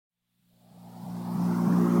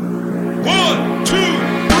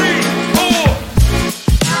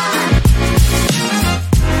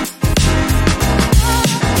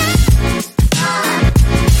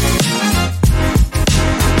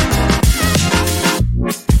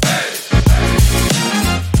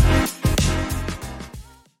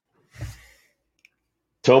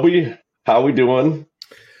Toby, how we doing?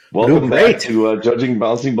 We're doing Welcome back great. to Judging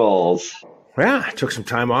Bouncing Balls. Yeah, I took some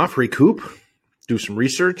time off, recoup, do some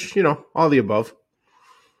research, all the above.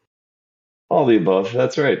 All the above.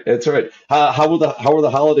 That's right. That's right. How were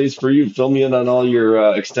the holidays for you? Fill me in on all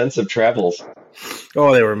your extensive travels.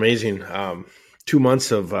 Oh, they were amazing. 2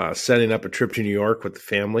 months of setting up a trip to New York with the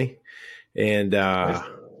family. And Nice.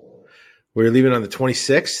 we were leaving on the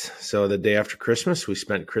 26th. So the day after Christmas, we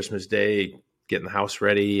spent Christmas Day getting the house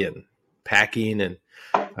ready and packing. And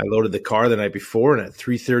I loaded the car the night before. And at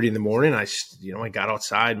 3:30 in the morning, I got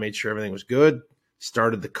outside, made sure everything was good,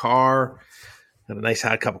 started the car. Got a nice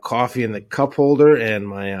hot cup of coffee in the cup holder, and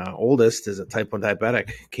my oldest is a type 1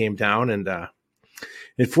 diabetic. Came down and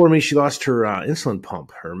informed me she lost her insulin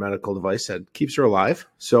pump, her medical device that keeps her alive.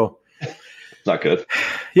 So, It's not good.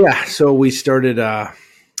 yeah, so we started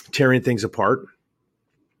tearing things apart.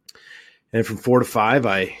 And from 4 to 5,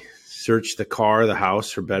 I searched the car, the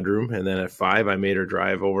house, her bedroom. And then at 5, I made her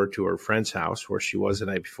drive over to her friend's house where she was the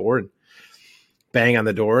night before and bang on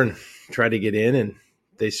the door and try to get in. And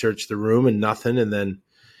they searched the room and nothing. And then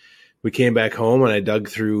we came back home and I dug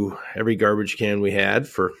through every garbage can we had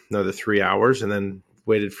for another 3 hours and then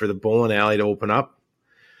waited for the bowling alley to open up.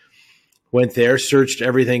 Went there, searched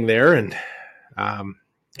everything there, and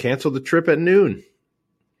canceled the trip at noon.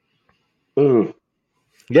 Ooh.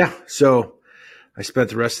 Yeah, so I spent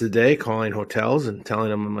the rest of the day calling hotels and telling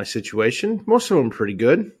them my situation. Most of them were pretty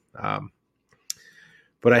good.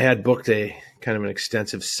 But I had booked a kind of an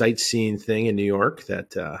extensive sightseeing thing in New York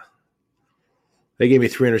that they gave me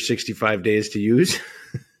 365 days to use.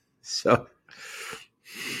 so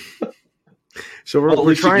Well, at we're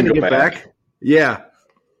least you trying can to go get back. Yeah.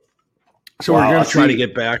 So Wow. we're going to try to See,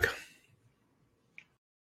 get back.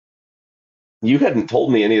 you hadn't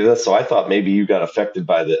told me any of this, so I thought maybe you got affected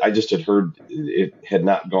by the. I just had heard it had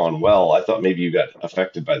not gone well. I thought maybe you got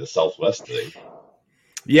affected by the Southwest thing.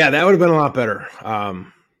 Yeah, that would have been a lot better.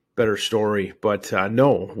 Better story. But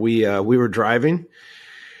no, we were driving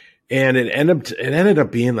and it ended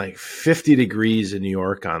up being like 50 degrees in New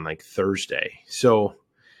York on like Thursday. So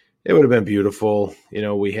it would have been beautiful.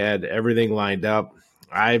 We had everything lined up.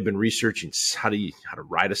 I've been researching how to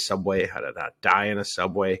ride a subway, how to not die in a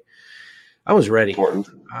subway. I was ready. Important.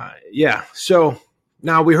 Yeah. So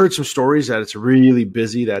now we heard some stories that it's really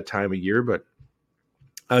busy that time of year, but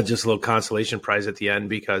just a little consolation prize at the end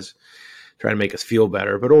because trying to make us feel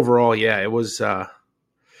better. But overall, yeah, it was not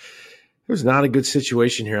a good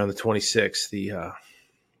situation here on the 26th. The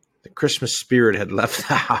Christmas spirit had left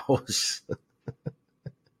the house.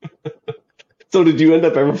 So, did you end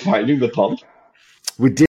up ever finding the pump? We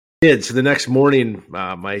did. So the next morning,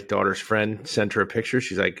 my daughter's friend sent her a picture.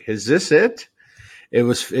 She's like, "Is this it?"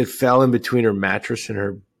 It fell in between her mattress and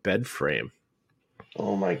her bed frame.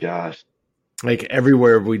 Oh my gosh. Like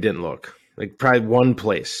everywhere we didn't look. Like probably one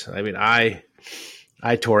place. I mean, I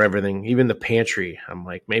tore everything, even the pantry. I'm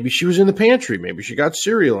like, maybe she was in the pantry. Maybe she got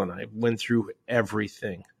cereal, and I went through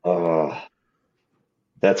everything.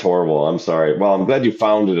 That's horrible. I'm sorry. Well, I'm glad you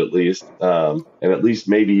found it at least. And at least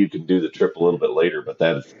maybe you can do the trip a little bit later, but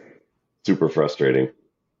that's super frustrating.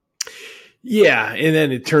 Yeah, and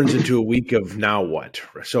then it turns into a week of now what?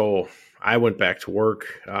 So I went back to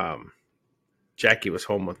work. Jackie was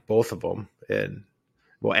home with both of them, and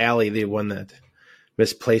well, Allie, the one that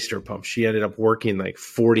misplaced her pump, she ended up working like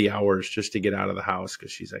 40 hours just to get out of the house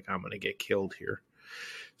because she's like, I'm going to get killed here.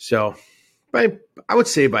 So I would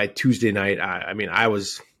say by Tuesday night,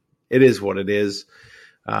 it is what it is.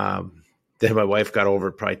 Then my wife got over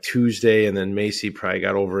it probably Tuesday, and then Macy probably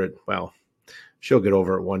got over it. Well, she'll get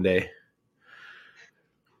over it one day.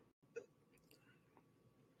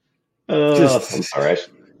 I'm sorry.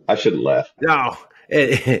 I shouldn't laugh. No,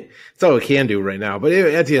 it's all we can do right now. But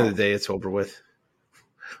at the end of the day, it's over with.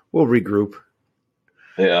 We'll regroup.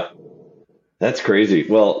 Yeah, that's crazy.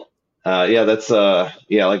 Well, yeah,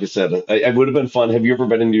 like I said, it would have been fun. Have you ever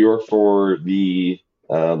been in New York for the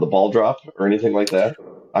ball drop or anything like that?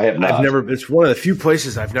 I have not. It's one of the few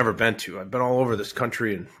places I've never been to. I've been all over this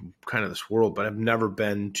country and kind of this world, but I've never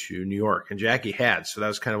been to New York. And Jackie had, so that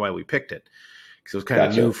was kind of why we picked it because it was kind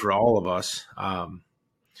of new for all of us.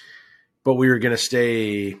 But we were going to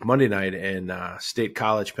stay Monday night in State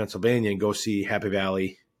College, Pennsylvania, and go see Happy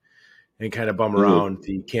Valley and kind of bum around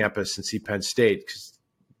the campus and see Penn State because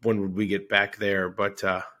when would we get back there? But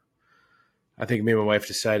I think me and my wife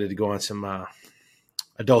decided to go on some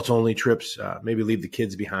adults-only trips, maybe leave the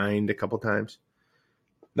kids behind a couple times.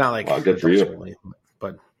 Not like good for you. Only,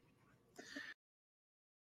 but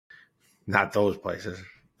not those places. At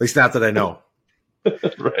least not that I know.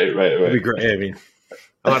 Right. It'd be great. I mean,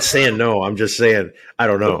 I'm not saying no. I'm just saying I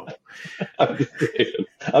don't know. I'm just saying.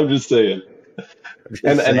 I'm just saying.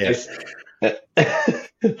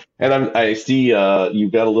 I see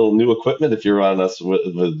you've got a little new equipment. If you're on us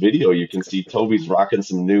with video, you can see Toby's rocking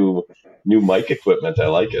some new mic equipment. I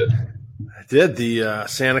like it. I did. The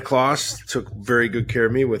Santa Claus took very good care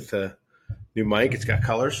of me with the new mic. It's got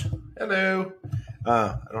colors. Hello.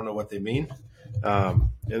 I don't know what they mean. And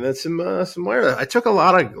then some wireless. I took a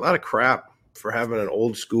lot of crap for having an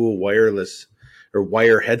old school wireless or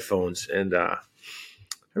wire headphones, and I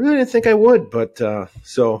really didn't think I would. But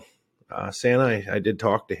Santa, I did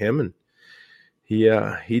talk to him, and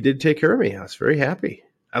he did take care of me. I was very happy.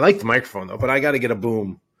 I like the microphone though, but I got to get a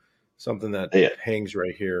boom, something that hangs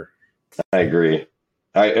right here. I agree.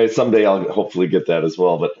 I someday I'll hopefully get that as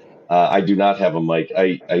well, but I do not have a mic.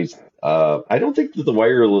 I don't think that the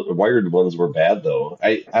wired ones were bad though.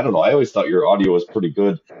 I don't know. I always thought your audio was pretty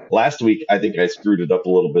good. Last week I think I screwed it up a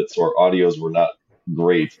little bit, so our audios were not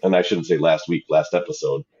great. And I shouldn't say last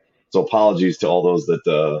episode. So apologies to all those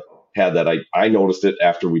that had that. I noticed it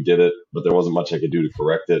after we did it, but there wasn't much I could do to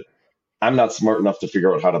correct it. I'm not smart enough to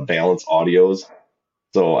figure out how to balance audios,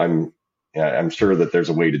 so I'm sure that there's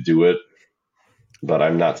a way to do it, but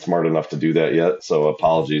I'm not smart enough to do that yet. So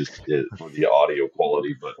apologies for the audio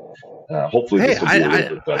quality, but hopefully this will be a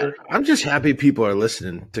little bit better. I'm just happy people are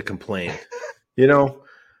listening to complain. You know,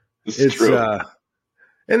 this is true.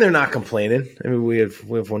 And they're not complaining. I mean, we have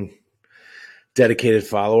one dedicated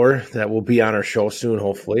follower that will be on our show soon,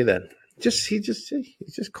 hopefully. That he's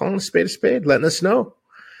just calling a spade, letting us know.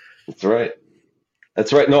 That's right.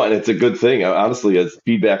 That's right. No, and it's a good thing. Honestly,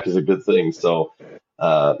 feedback is a good thing. So,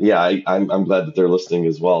 I'm glad that they're listening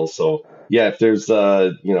as well. So, yeah, if there's,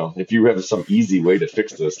 if you have some easy way to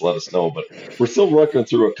fix this, let us know. But we're still working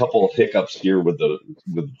through a couple of hiccups here with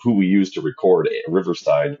who we use to record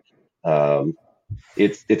Riverside.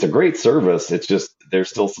 It's a great service. It's just there's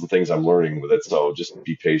still some things I'm learning with it. So just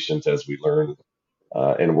be patient as we learn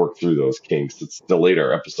and work through those kinks. It's delayed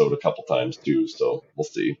our episode a couple times too, so we'll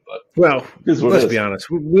see. But let's be honest,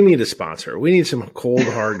 we need a sponsor. We need some cold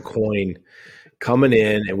hard coin coming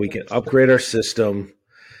in, and we can upgrade our system.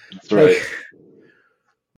 That's right.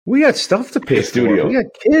 We got stuff to pay for. We got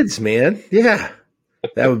kids, man. Yeah,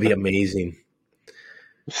 that would be amazing.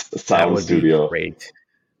 The sound studio, be great.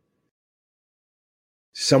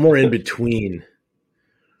 Somewhere in between.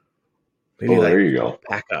 Maybe there you go.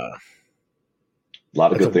 Alpaca. A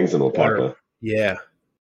lot of good things in Alpaca. Yeah.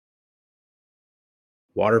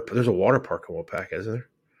 There's a water park in Alpaca, isn't there?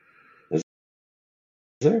 Is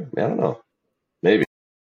there? I don't know. Maybe.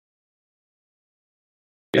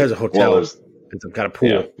 There's a hotel. It's got a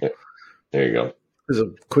pool. Yeah. There you go. There's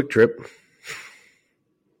a quick trip.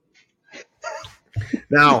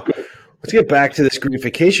 Now, let's get back to this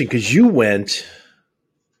Greefication, because you went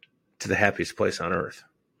to the happiest place on earth.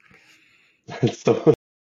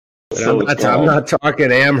 I'm not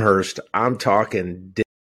talking Amherst. I'm talking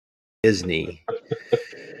Disney.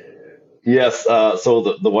 Yes.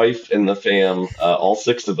 So the wife and the fam, all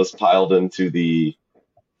six of us piled into the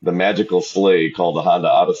magical sleigh called the Honda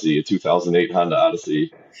Odyssey, a 2008 Honda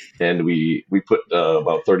Odyssey, and we put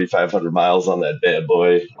about 3,500 miles on that bad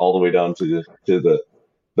boy, all the way down to the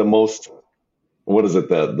most. What is it?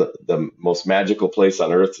 The most magical place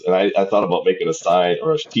on earth. And I thought about making a sign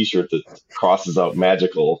or a T-shirt that crosses out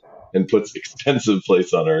magical and puts expensive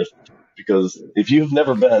place on earth, because if you've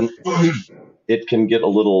never been, it can get a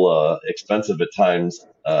little expensive at times.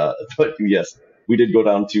 But yes, we did go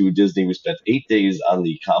down to Disney. We spent 8 days on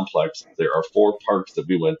the complex. There are 4 parks that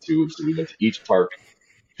we went to. So we went to each park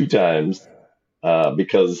 2 times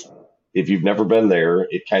because if you've never been there,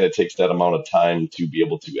 it kind of takes that amount of time to be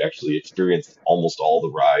able to actually experience almost all the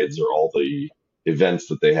rides or all the events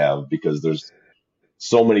that they have, because there's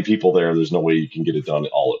so many people there. There's no way you can get it done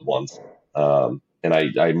all at once. And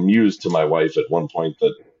I mused to my wife at one point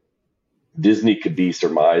that Disney could be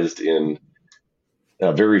surmised in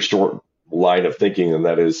a very short line of thinking, and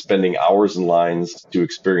that is spending hours in lines to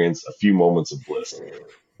experience a few moments of bliss.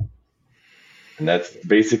 And that's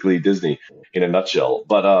basically Disney in a nutshell.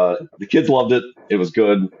 But the kids loved it. It was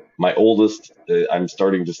good. My oldest, I'm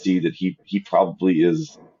starting to see that he probably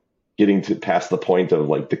is getting to past the point of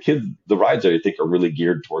like the rides I think are really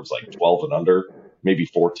geared towards like 12 and under, maybe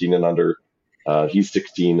 14 and under. He's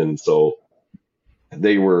 16. And so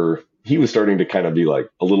he was starting to kind of be like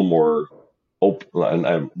a little more open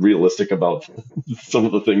and realistic about some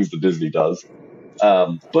of the things that Disney does.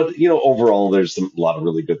 But overall, there's a lot of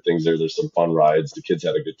really good things there. There's some fun rides. The kids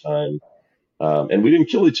had a good time. And we didn't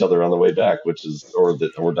kill each other on the way back, or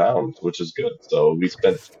down, which is good. So we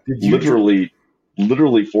spent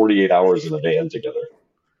literally 48 hours in a van together.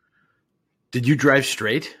 Did you drive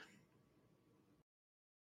straight?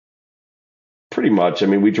 pretty much. I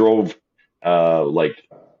mean, we drove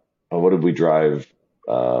what did we drive?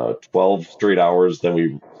 12 straight hours. Then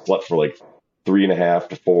we slept for like 3.5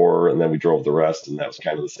 to 4, and then we drove the rest, and that was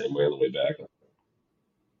kind of the same way on the way back.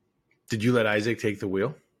 Did you let Isaac take the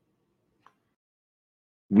wheel?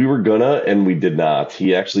 We were gonna, and we did not.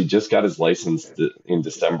 He actually just got his license in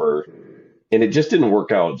December, and it just didn't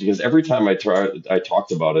work out because every time I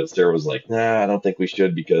talked about it, Sarah was like, "Nah, I don't think we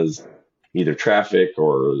should because either traffic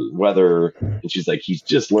or weather." And she's like, "He's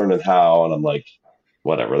just learning how," and I'm like,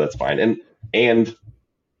 "Whatever, that's fine." And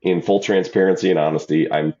in full transparency and honesty,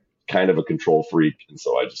 I'm kind of a control freak, and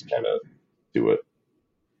so I just kind of do it.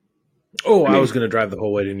 Oh, I was going to drive the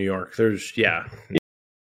whole way to New York. Yeah.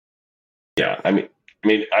 I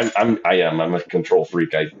am a control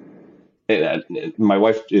freak. My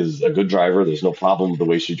wife is a good driver. There's no problem with the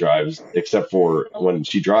way she drives, except for when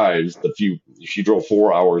she drives, she drove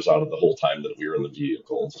 4 hours out of the whole time that we were in the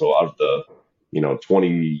vehicle. So out of the,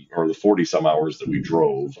 20 or the 40 some hours that we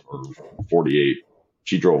drove, or 48,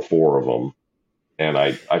 she drove 4 of them. And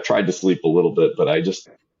I tried to sleep a little bit, but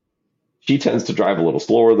she tends to drive a little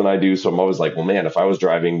slower than I do. So I'm always like, well, man, if I was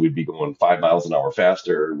driving, we'd be going 5 miles an hour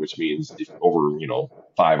faster, which means if over,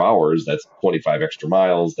 5 hours, that's 25 extra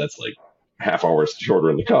miles. That's like half hour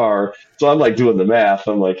shorter in the car. So I'm like doing the math.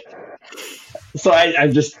 I'm like, so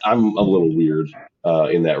I'm a little weird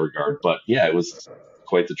in that regard. But yeah, it was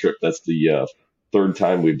quite the trip. That's the third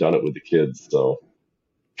time we've done it with the kids. So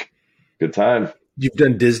good time. You've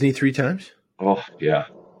done Disney 3 times? Oh, yeah.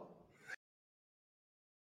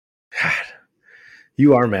 God,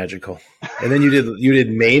 you are magical. And then you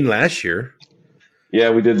did Maine last year.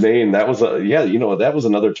 Yeah, we did Maine. That was that was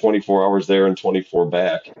another 24 hours there and 24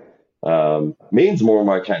 back. Maine's more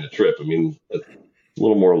my kind of trip. I mean, it's a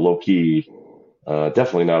little more low key.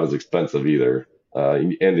 Definitely not as expensive either.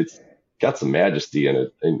 And it's got some majesty in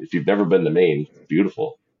it. And if you've never been to Maine, it's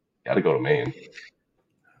beautiful. Got to go to Maine.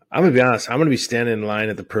 I'm going to be honest. I'm going to be standing in line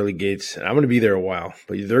at the pearly gates. And I'm going to be there a while.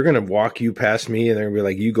 But they're going to walk you past me, and they're going to be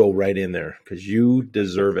like, you go right in there because you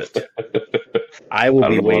deserve it. I will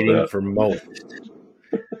be waiting for most.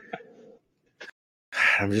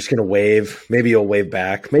 I'm just going to wave. Maybe you'll wave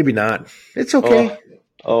back. Maybe not. It's okay.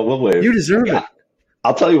 Oh, we'll wave. You deserve it.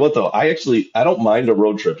 I'll tell you what, though. I don't mind a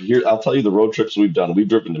road trip. Here, I'll tell you the road trips we've done. We've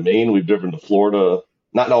driven to Maine. We've driven to Florida.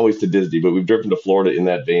 Not always to Disney, but we've driven to Florida in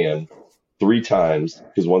that van 3 times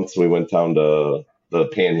because once we went down to the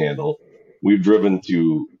Panhandle. We've driven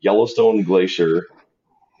to Yellowstone Glacier,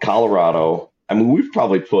 Colorado. I mean, we've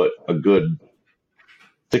probably put a good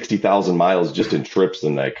 60,000 miles just in trips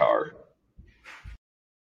in that car.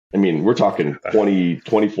 I mean, we're talking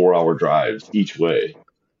 24-hour drives each way.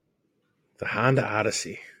 The Honda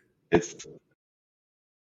Odyssey. The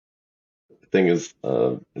thing is,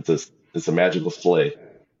 it's a magical sleigh.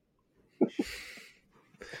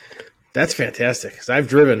 That's fantastic. Because I've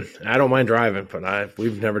driven. I don't mind driving, but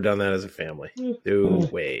we've never done that as a family. No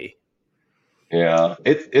way. Yeah,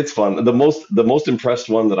 it's fun. The most impressed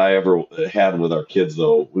one that I ever had with our kids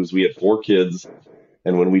though was we had 4 kids,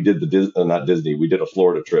 and when we did not Disney, we did a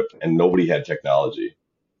Florida trip, and nobody had technology.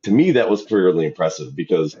 To me, that was fairly impressive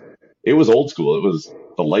because it was old school. It was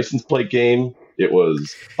the license plate game. It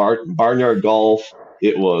was barnyard golf.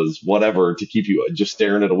 It was whatever to keep you just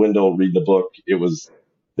staring at a window, reading a book.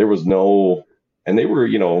 There was no, and they were,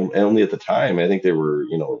 only at the time, I think they were,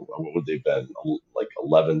 what would they have been? Like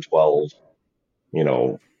 11, 12,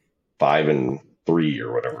 5 and 3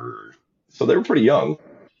 or whatever. So they were pretty young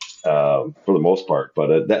for the most part.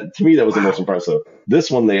 But that to me, that was the most impressive. This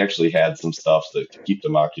one, they actually had some stuff to keep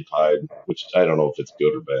them occupied, which I don't know if it's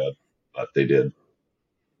good or bad, but they did.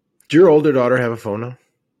 Do your older daughter have a phone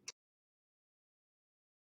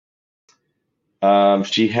now?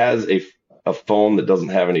 She has a phone that doesn't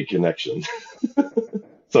have any connection.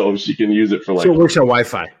 So she can use it for So it works on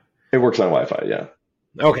Wi-Fi? It works on Wi-Fi, yeah.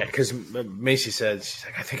 Okay, because Macy said, she's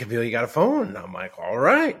like, I think I feel you got a phone. And I'm like, all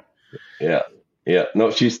right. Yeah.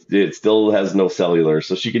 No, it still has no cellular,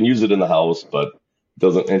 so she can use it in the house, but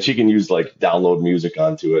doesn't, and she can use download music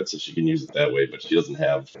onto it, so she can use it that way, but she doesn't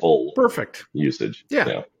have full perfect usage.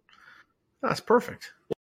 Yeah. That's perfect.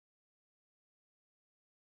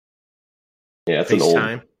 Yeah, it's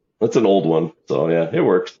an old one, so yeah, it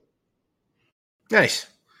works. Nice.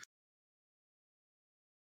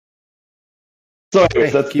 So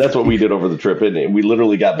anyways, that's what we did over the trip, and we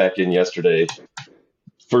literally got back in yesterday.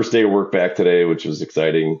 First day of work back today, which was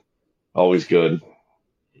exciting. Always good.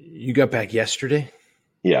 You got back yesterday?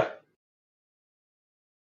 Yeah.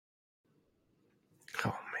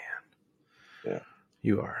 Oh man. Yeah.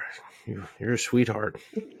 You're a sweetheart.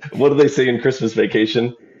 What do they say in Christmas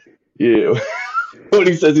Vacation? when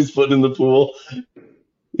he says he's putting in the pool.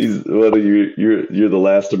 He's what are you? You're the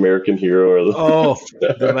last American hero, or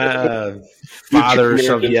the father or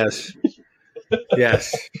something. Yes.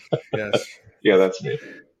 Yeah, that's me.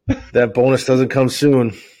 That bonus doesn't come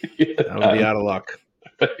soon. I'll be out of luck.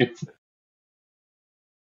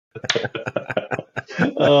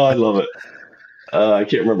 Oh, I love it. I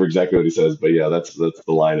can't remember exactly what he says, but yeah, that's the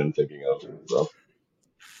line I'm thinking of. So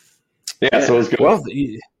so it's good.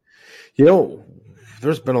 Well,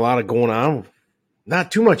 there's been a lot of going on.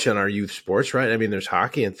 Not too much on our youth sports, right? I mean, there's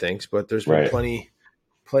hockey and things, but there's been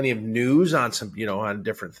plenty of news on some, on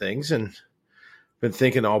different things, and been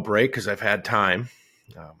thinking all break because I've had time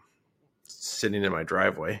sitting in my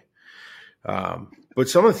driveway. But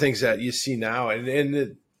some of the things that you see now,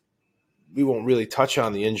 and we won't really touch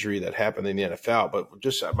on the injury that happened in the NFL, but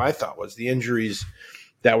just my thought was the injuries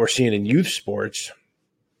that we're seeing in youth sports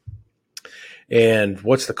and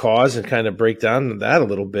what's the cause, and kind of break down that a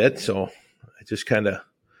little bit. So I just kind of,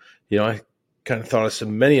 I kind of thought of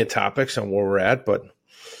some many topics on where we're at, but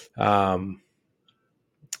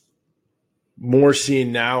more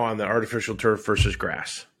seen now on the artificial turf versus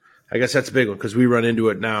grass. I guess that's a big one because we run into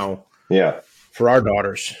it now. Yeah. For our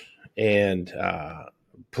daughters and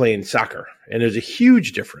playing soccer, and there's a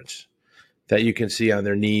huge difference that you can see on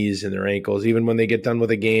their knees and their ankles, even when they get done with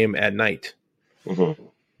a game at night. Mm-hmm.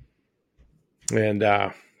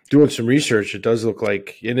 And doing some research, it does look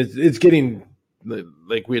like, and it's getting,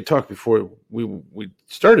 like we had talked before we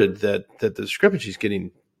started, that the discrepancy is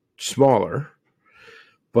getting smaller,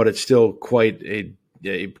 but it's still quite a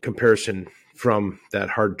comparison from that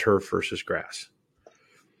hard turf versus grass.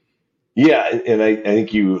 Yeah, and I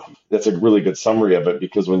think that's a really good summary of it,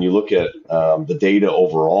 because when you look at the data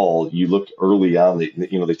overall, you look early on,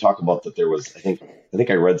 they talk about that there was, I think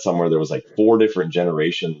I read somewhere there was like 4 different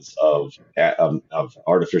generations of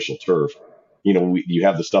artificial turf. You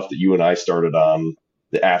have the stuff that you and I started on,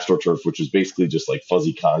 the AstroTurf, which is basically just like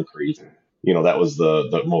fuzzy concrete. That was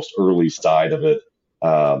the most early side of it.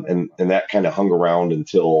 And that kind of hung around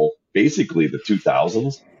until basically the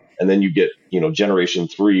 2000s. And then you get, generation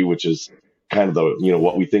 3, which is kind of the,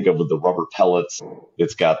 what we think of with the rubber pellets.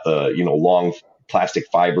 It's got the, long plastic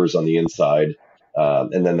fibers on the inside.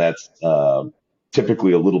 And then that's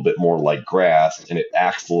typically a little bit more like grass, and it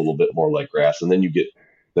acts a little bit more like grass. And then you get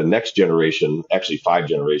the next generation, actually 5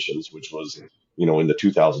 generations, which was, in the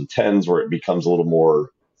 2010s, where it becomes a little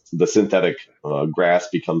more, the synthetic grass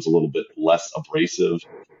becomes a little bit less abrasive.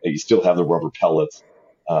 And you still have the rubber pellets.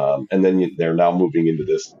 And then they're now moving into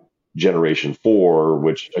this generation 4,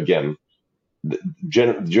 which again,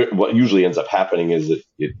 what usually ends up happening is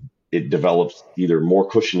it develops either more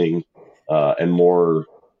cushioning and more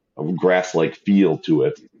grass-like feel to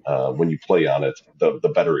it when you play on it,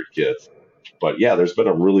 the better it gets. But yeah, there's been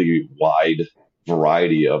a really wide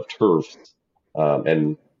variety of turfs,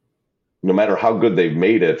 and no matter how good they've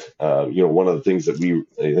made it, one of the things that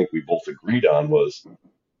I think we both agreed on was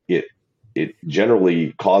it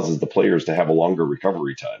generally causes the players to have a longer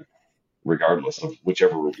recovery time, regardless of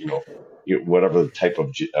whichever, whatever the type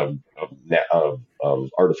of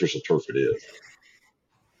artificial turf it is.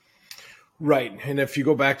 Right. And if you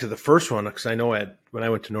go back to the first one, because I know when I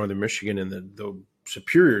went to Northern Michigan in the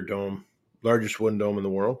Superior Dome, largest wooden dome in the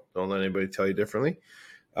world, don't let anybody tell you differently.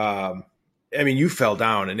 You fell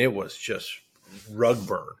down and it was just rug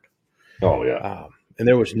burned. Oh, yeah. And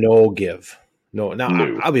there was no give. No.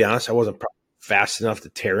 I'll be honest, I wasn't fast enough to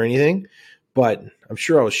tear anything, but I'm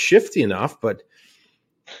sure I was shifty enough, but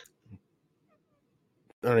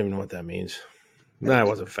I don't even know what that means. No, I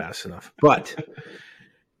wasn't fast enough. But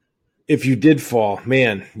if you did fall,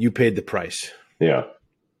 man, you paid the price. Yeah.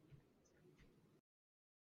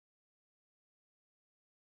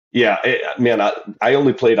 Yeah, I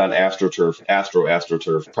only played on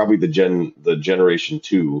AstroTurf, probably the generation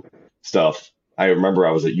 2 stuff. I remember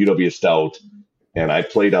I was at UW Stout, and I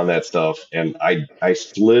played on that stuff, and I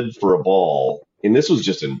slid for a ball, and this was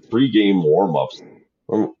just in pre-game warm-ups.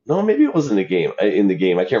 No, maybe it was in the game. I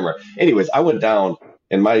can't remember. Anyways, I went down,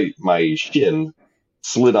 and my shin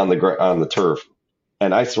slid on the turf,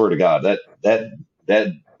 and I swear to God,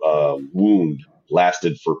 that wound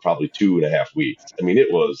lasted for probably 2.5 weeks.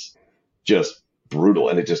 It was just brutal,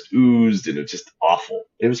 and it just oozed, and it was just awful.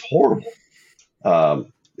 It was horrible.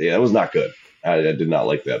 It was not good. I did not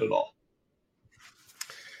like that at all.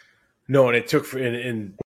 No, and it took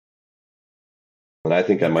and I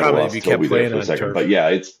think I might have lost Toby there for a second. Turf. But yeah,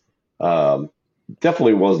 it's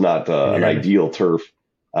definitely was not an ideal turf.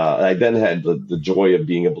 I then had the joy of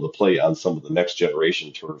being able to play on some of the next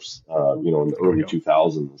generation turfs, in the early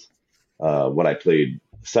 2000s when I played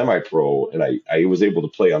semi-pro, and I was able to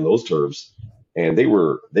play on those turfs. and they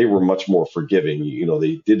were much more forgiving.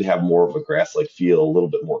 They did have more of a grass-like feel, a little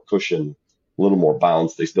bit more cushion, a little more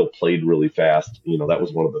bounce. They still played really fast. That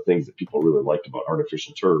was one of the things that people really liked about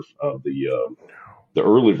artificial turf, the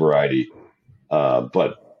early variety.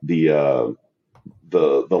 But the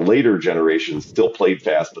later generations still played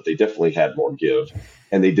fast, but they definitely had more give,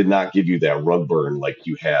 and they did not give you that rug burn like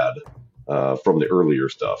you had from the earlier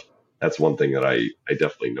stuff. That's one thing that I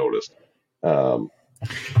definitely noticed.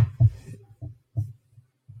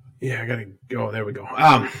 Yeah, I gotta go. There we go.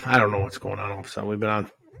 I don't know what's going on all of a sudden. We've been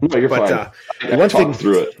on. No, you're fine. One thing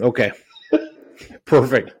through it. Okay,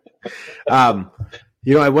 perfect. I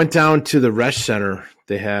went down to the Resch Center.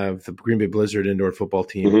 They have the Green Bay Blizzard indoor football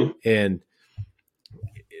team, and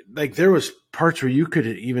there was parts where you could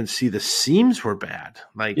even see the seams were bad,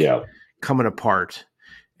 coming apart.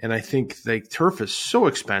 And I think turf is so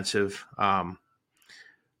expensive.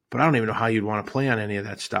 But I don't even know how you'd want to play on any of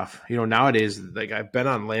that stuff. Nowadays, I've been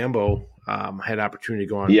on Lambeau, had opportunity to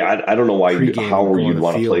go on. Yeah, I don't know how you'd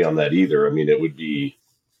want to play on that either. I mean, it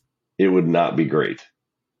would not be great.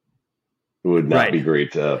 It would not be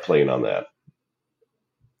great playing on that.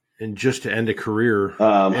 And just to end a career in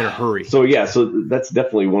a hurry. So that's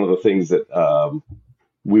definitely one of the things that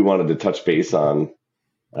we wanted to touch base on,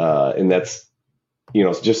 and that's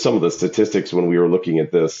just some of the statistics when we were looking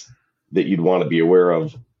at this that you'd want to be aware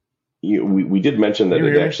of. We did mention that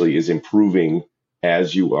it actually is improving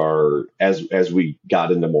as we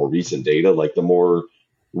got into more recent data. Like the more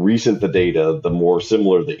recent the data, the more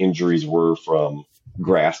similar the injuries were from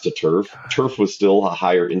grass to turf. Turf was still a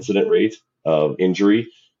higher incident rate of injury,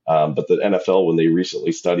 but the NFL, when they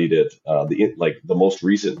recently studied it, the most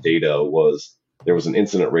recent data was there was an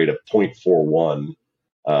incident rate of 0.41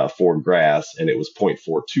 for grass, and it was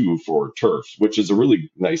 0.42 for turf, which is a really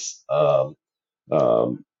nice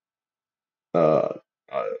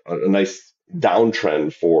a nice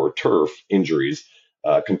downtrend for turf injuries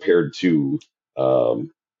compared to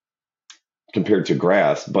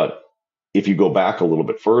grass. But if you go back a little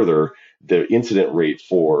bit further, the incident rate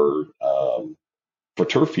for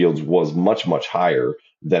turf fields was much, much higher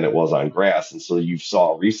than it was on grass. And so you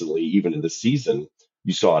saw recently, even in the season,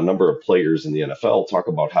 you saw a number of players in the NFL talk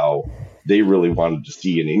about how they really wanted to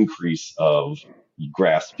see an increase of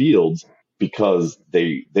grass fields because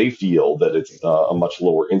they feel that it's a much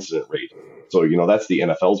lower incident rate. So, that's the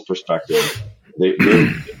NFL's perspective.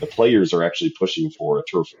 The players are actually pushing for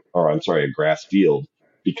a grass field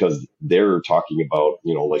because they're talking about,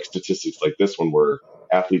 statistics like this one where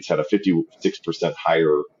athletes had a 56%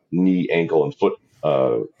 higher knee, ankle, and foot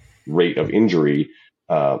rate of injury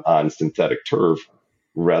on synthetic turf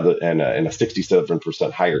and a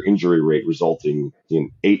 67% higher injury rate resulting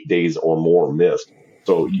in 8 days or more missed.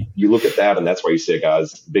 So you look at that, and that's why you say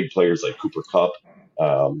guys, big players like Cooper Kupp,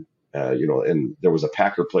 and there was a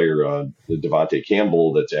Packer player, Devontae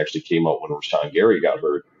Campbell, that actually came out when Rashawn Gary got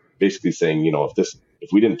hurt, basically saying,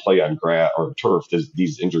 if we didn't play on grass or turf,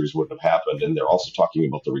 these injuries wouldn't have happened. And they're also talking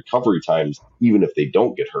about the recovery times, even if they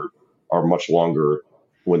don't get hurt, are much longer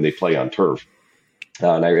when they play on turf.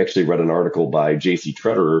 And I actually read an article by J.C.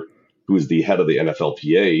 Tretter, who is the head of the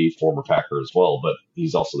NFLPA, former Packer as well, but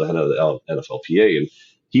he's also the head of the NFLPA. And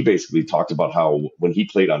he basically talked about how when he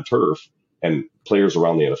played on turf, and players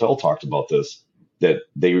around the NFL talked about this, that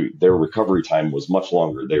their recovery time was much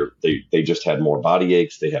longer. They just had more body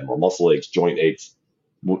aches, they had more muscle aches, joint aches,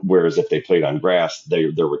 whereas if they played on grass, their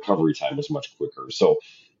recovery time was much quicker. So,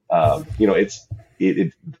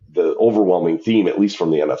 the overwhelming theme, at least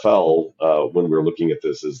from the NFL, when we're looking at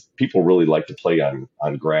this, is people really like to play on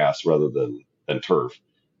grass rather than turf.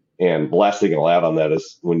 And the last thing I'll add on that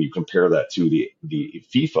is when you compare that to the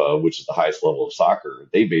FIFA, which is the highest level of soccer,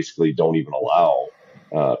 they basically don't even allow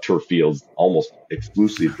turf fields. Almost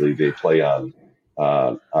exclusively, they play on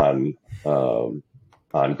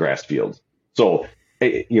grass fields. So,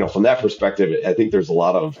 from that perspective, I think there's a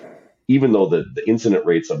lot of, even though the incident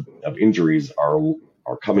rates of injuries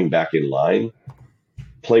are coming back in line,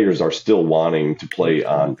 players are still wanting to play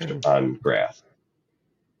on grass.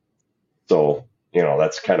 So,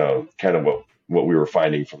 that's kind of what we were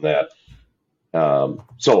finding from that.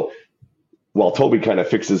 So while Toby kind of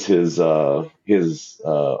fixes his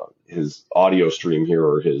audio stream here,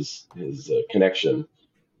 or his connection,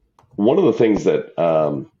 one of the things that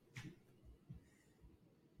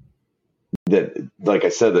like I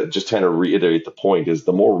said, that just kind of reiterate the point is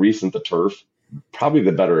the more recent the turf, probably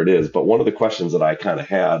the better it is. But one of the questions that I kind of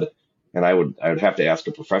had, and I would have to ask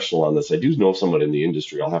a professional on this, I do know someone in the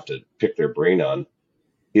industry, I'll have to pick their brain on,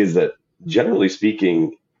 is that generally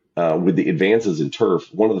speaking, with the advances in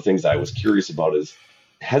turf, one of the things I was curious about is,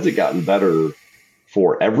 has it gotten better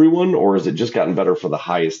for everyone, or has it just gotten better for the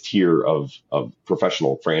highest tier of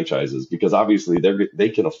professional franchises? Because obviously they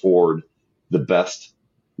can afford the best,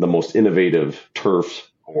 the most innovative turf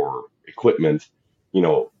or equipment. You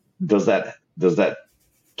know, does that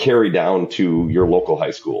carry down to your local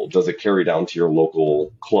high school? Does it carry down to your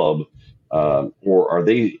local club? Or are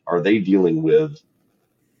they dealing with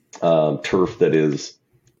turf that is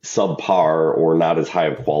subpar or not as high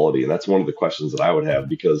of quality? And that's one of the questions that I would have,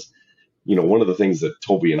 because, you know, one of the things that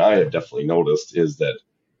Toby and I have definitely noticed is that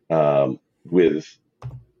with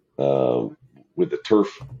the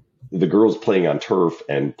turf, the girls playing on turf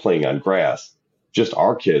and playing on grass, just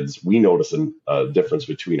our kids, we notice a difference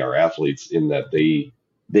between our athletes in that they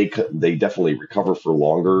definitely recover for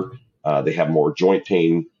longer. They have more joint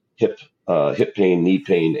pain, hip pain, knee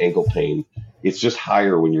pain, ankle pain. It's just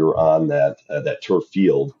higher when you're on that turf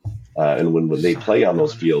field, and when they play on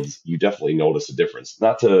those fields, you definitely notice a difference.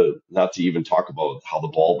 Not to even talk about how the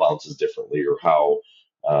ball bounces differently or how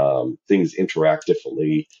things interact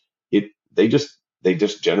differently. They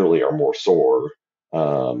just generally are more sore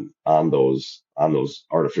on those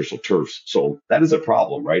artificial turfs. So that is a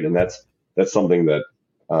problem, right? And that's something that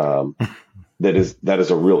that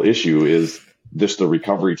is a real issue, is just the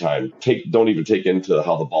recovery time. Don't even take into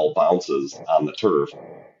how the ball bounces on the turf.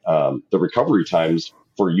 The recovery times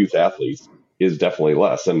for youth athletes is definitely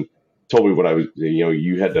less. And Toby, what I was,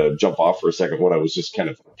 you had to jump off for a second. What I was just kind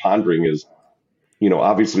of pondering is,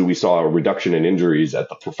 obviously we saw a reduction in injuries at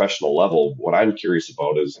the professional level. What I'm curious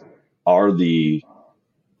about is, are the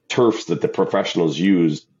turfs that the professionals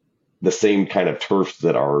use the same kind of turfs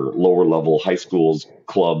that our lower level high schools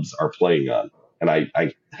clubs are playing on? And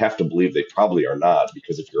I have to believe they probably are not,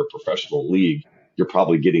 because if you're a professional league, you're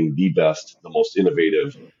probably getting the best, the most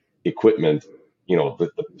innovative equipment. The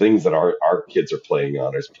things that our kids are playing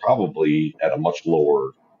on is probably at a much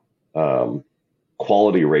lower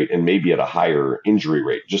quality rate and maybe at a higher injury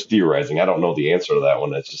rate. Just theorizing. I don't know the answer to that one.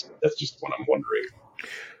 That's just what I'm wondering.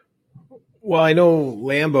 Well, I know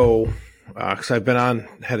Lambeau, because I've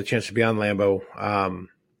had a chance to be on Lambeau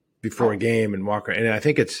before a game and walk around, and I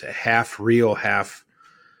think it's half real, half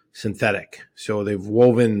synthetic. So they've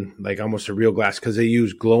woven like almost a real glass, because they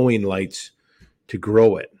use glowing lights to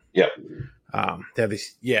grow it. Yeah. They have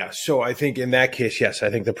these, yeah. So I think in that case, yes,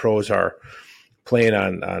 I think the pros are playing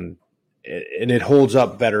on, and it holds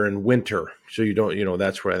up better in winter. So you don't,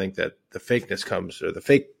 that's where I think that the fakeness comes, or the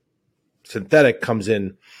fake synthetic comes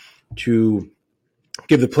in to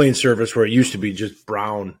give the playing surface where it used to be just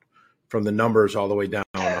brown from the numbers all the way down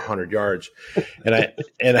 100 yards. And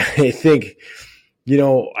I think,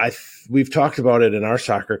 we've talked about it in our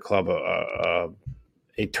soccer club,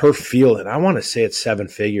 a turf field, and I want to say it's seven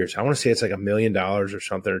figures. I want to say it's like $1 million or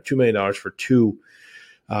something, or $2 million for two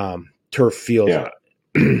turf fields. Yeah.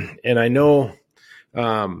 And I know,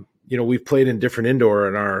 we've played in different indoor,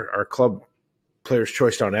 and our club Players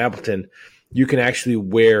Choice down in Appleton, you can actually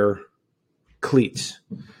wear cleats.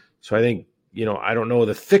 So I think, I don't know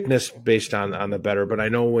the thickness based on the better, but I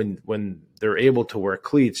know when they're able to wear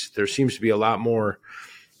cleats, there seems to be a lot more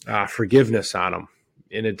forgiveness on them,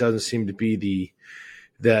 and it doesn't seem to be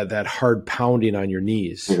that hard pounding on your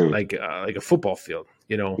knees, like a football field.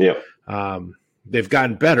 Yeah. They've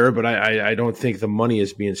gotten better, but I don't think the money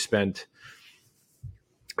is being spent,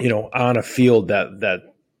 on a field that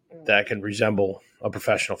can resemble a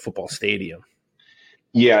professional football stadium.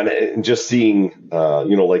 Yeah, and just seeing,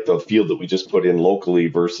 like the field that we just put in locally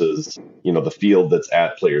versus, the field that's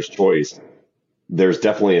at Players Choice, there's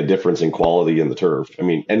definitely a difference in quality in the turf. I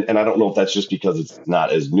mean, and I don't know if that's just because it's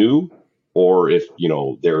not as new, or if,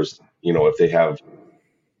 there's, if they have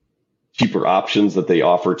cheaper options that they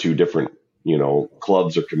offer to different,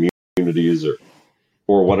 clubs or communities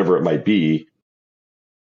or whatever it might be.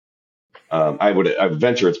 I would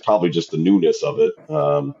venture it's probably just the newness of it.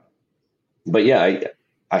 But yeah,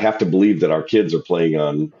 I have to believe that our kids are playing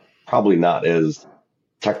on probably not as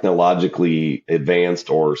technologically advanced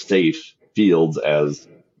or safe fields as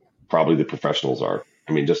probably the professionals are.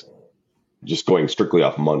 I mean, just going strictly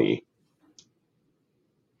off money.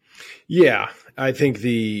 Yeah, I think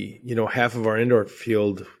half of our indoor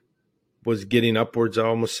field was getting upwards of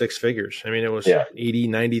almost six figures. I mean, it was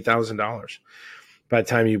 $80,000-$90,000 by the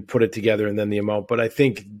time you put it together, and then the amount. But I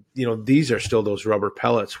think, these are still those rubber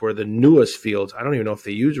pellets, where the newest fields, I don't even know if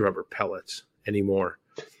they use rubber pellets anymore.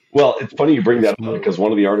 Well, it's funny you bring that up, because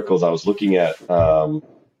one of the articles I was looking at,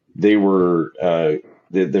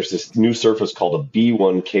 there's this new surface called a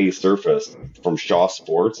B1K surface from Shaw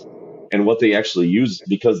Sports. And what they actually use,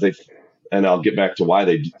 because and I'll get back to why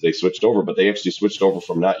they switched over, but they actually switched over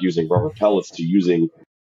from not using rubber pellets to using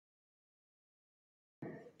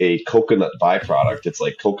a coconut byproduct. It's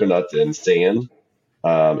like coconut and sand,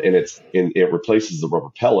 and it replaces the rubber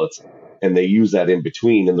pellets, and they use that in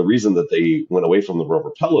between. And the reason that they went away from the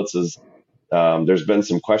rubber pellets is there's been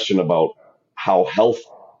some question about how health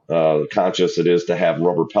conscious it is to have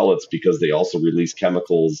rubber pellets, because they also release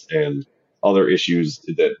chemicals and other issues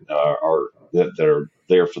that are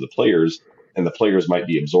there for the players, and the players might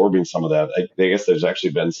be absorbing some of that. I guess there's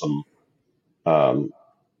actually been some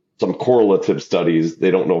correlative studies.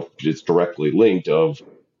 They don't know if it's directly linked of,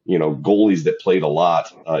 goalies that played a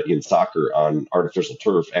lot in soccer on artificial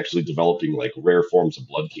turf actually developing like rare forms of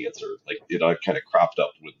blood cancer. Like it kind of cropped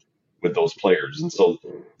up with those players. And so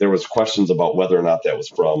there was questions about whether or not that was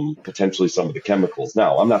from potentially some of the chemicals.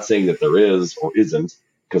 Now, I'm not saying that there is or isn't,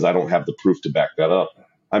 because I don't have the proof to back that up.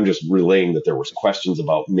 I'm just relaying that there was questions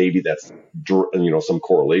about maybe that's, some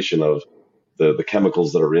correlation of the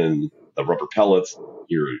chemicals that are in the rubber pellets.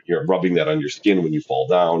 You're rubbing that on your skin when you fall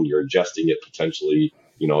down, you're ingesting it potentially.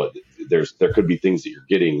 There could be things that you're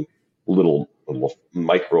getting, little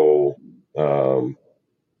micro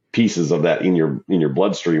pieces of that in your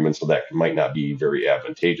bloodstream, and so that might not be very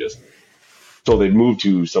advantageous. So they've moved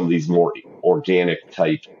to some of these more organic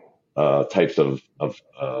types of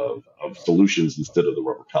solutions instead of the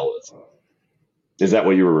rubber pellets. Is that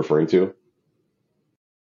what you were referring to?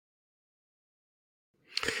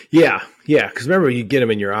 Yeah. Because remember, you get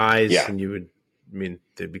them in your eyes, and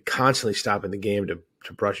they'd be constantly stopping the game to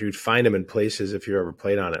brush. You'd find them in places, if you ever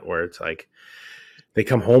played on it, where it's like they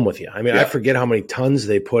come home with you. I mean, I forget how many tons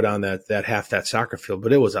they put on that half that soccer field,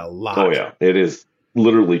 but it was a lot. Oh yeah, it is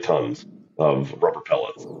literally tons of rubber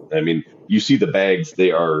pellets. I mean, you see the bags;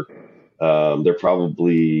 they're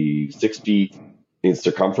probably 6 feet in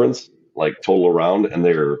circumference, like total around, and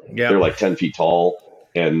they're like 10 feet tall,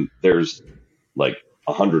 and there's like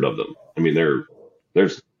 100 of them. I mean,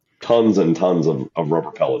 there's tons and tons of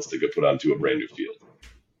rubber pellets that get put onto a brand new field.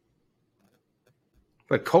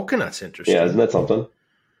 But coconut's interesting. Yeah, isn't that something?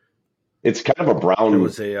 It's kind of a brown. It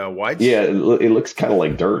was a white. Yeah, it looks kind of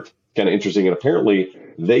like dirt. Kind of interesting. And apparently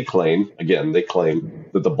they claim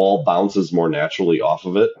that the ball bounces more naturally off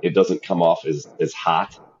of it. It doesn't come off as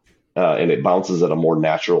hot, and it bounces at a more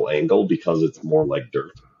natural angle because it's more like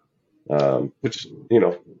dirt, which,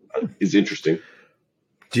 is interesting.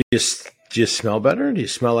 Do you smell better? Do you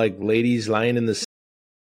smell like ladies lying in the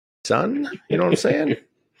sun? You know what I'm saying?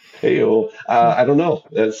 Hey, I don't know.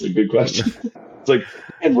 That's a good question. It's like,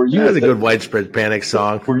 and were you? That's a good Widespread Panic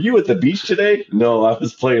song. Were you at the beach today? No, I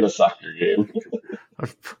was playing a soccer game.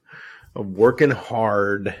 I'm working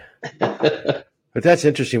hard. But that's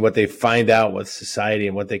interesting what they find out with society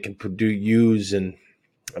and what they can use. And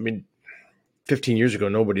I mean, 15 years ago,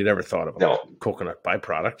 nobody had ever thought of a coconut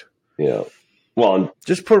byproduct. Yeah. Well,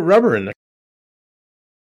 just put rubber in the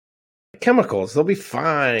chemicals; they'll be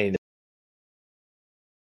fine.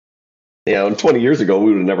 Yeah, and 20 years ago,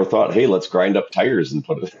 we would have never thought, hey, let's grind up tires and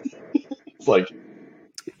put it. It's like,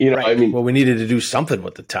 right. I mean, well, we needed to do something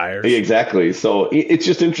with the tires. Exactly. So it's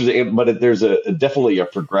just interesting, but there's definitely a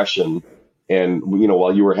progression. And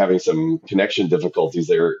while you were having some connection difficulties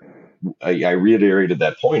there, I reiterated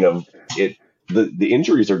that point of it. The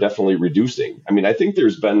injuries are definitely reducing. I mean, I think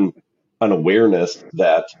there's been an awareness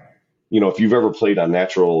that, if you've ever played on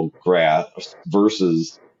natural grass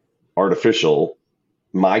versus artificial,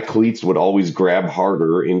 my cleats would always grab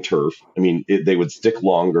harder in turf. I mean, they would stick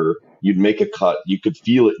longer. You'd make a cut. You could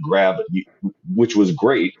feel it grab, which was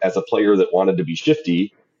great as a player that wanted to be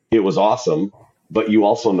shifty. It was awesome. But you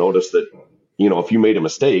also noticed that, if you made a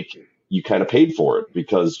mistake, you kind of paid for it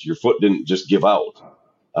because your foot didn't just give out.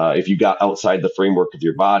 If you got outside the framework of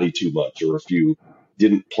your body too much, or if you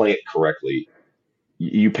didn't plant correctly,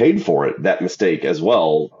 you paid for it, that mistake as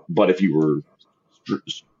well. But if you were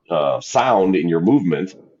sound in your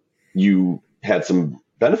movement, you had some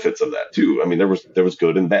benefits of that too. I mean, there was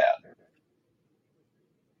good and bad.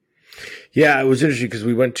 Yeah, it was interesting because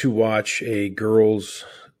we went to watch a girls'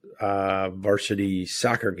 varsity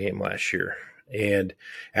soccer game last year, and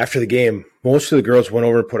after the game, most of the girls went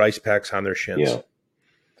over and put ice packs on their shins. Yeah.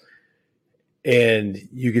 And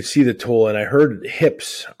you could see the toll. And I heard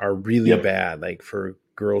hips are really bad, like for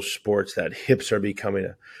girls' sports, that hips are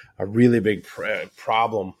becoming a really big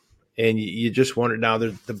problem. And you just wonder now,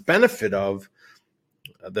 there's the benefit of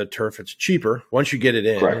the turf. It's cheaper. Once you get it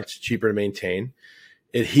in, Correct. It's cheaper to maintain.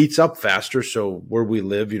 It heats up faster. So where we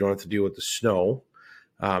live, you don't have to deal with the snow.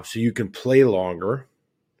 So you can play longer.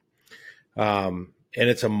 And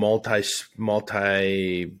it's a multi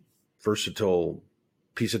versatile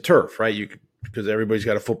piece of turf, right? Because everybody's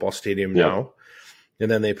got a football stadium now,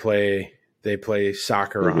 and then they play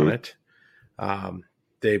soccer on it.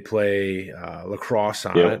 They play lacrosse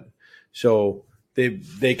on it. So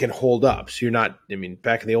they can hold up. So you're not, I mean,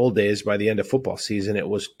 back in the old days, by the end of football season, it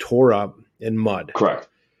was tore up in mud. Correct.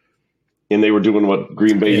 And they were doing what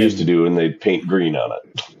Green Bay used to do, and they'd paint green on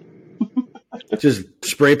it. Just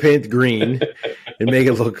spray paint green and make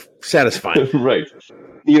it look satisfying. Right.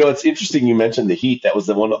 You know, it's interesting you mentioned the heat. That was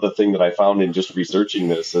the one other thing that I found in just researching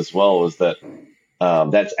this as well, is that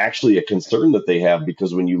that's actually a concern that they have,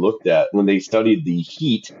 because when they studied the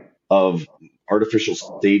heat of artificial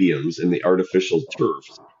stadiums and the artificial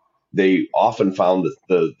turfs, they often found that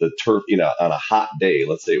the turf, on a hot day,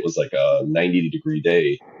 let's say it was like a 90-degree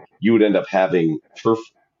day, you would end up having turf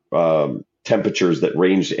temperatures that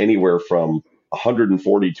ranged anywhere from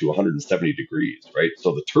 140 to 170 degrees, right?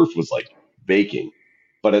 So the turf was like baking.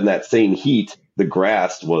 But in that same heat, the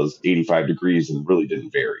grass was 85 degrees and really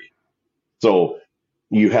didn't vary. So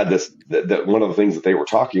you had this, that one of the things that they were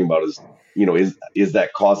talking about is, is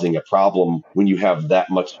that causing a problem when you have that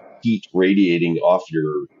much heat radiating off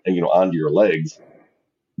onto your legs?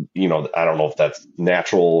 I don't know if that's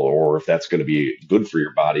natural or if that's going to be good for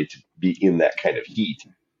your body to be in that kind of heat.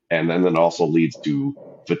 And then it also leads to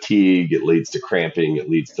fatigue. It leads to cramping. It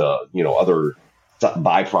leads to, other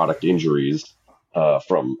byproduct injuries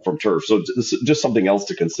from turf. So just something else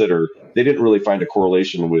to consider. They didn't really find a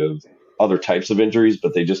correlation with other types of injuries,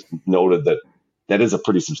 but they just noted that is a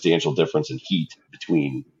pretty substantial difference in heat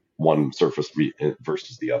between one surface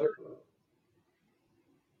versus the other.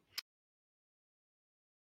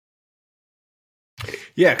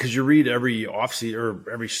 Yeah, because you read every offseason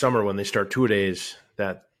or every summer when they start two-a-days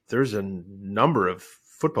that there's a number of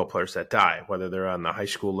football players that die, whether they're on the high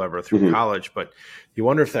school level or through college. But you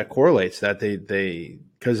wonder if that correlates, that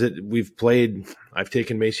because I've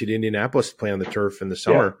taken Macy to Indianapolis to play on the turf in the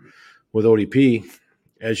summer with ODP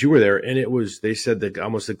as you were there, and they said that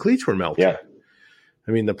almost the cleats were melting. Yeah.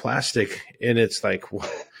 I mean, the plastic, and it's like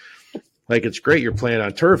it's great you're playing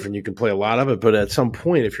on turf and you can play a lot of it, but at some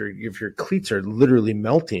point, if your cleats are literally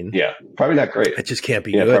melting, probably not great. It just can't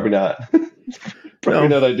be good. Probably not. Probably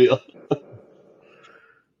not ideal.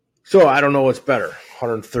 So I don't know what's better,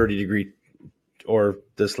 130 degree, or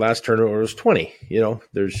this last tournament was 20.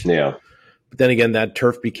 But then again, that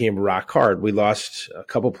turf became rock hard. We lost a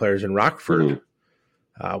couple players in Rockford.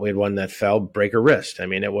 We had one that fell, break her wrist. I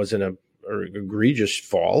mean, it wasn't an egregious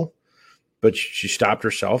fall, but she stopped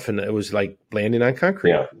herself, and it was like landing on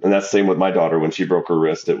concrete. Yeah, and that's the same with my daughter. When she broke her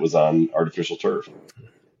wrist, it was on artificial turf.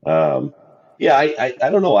 I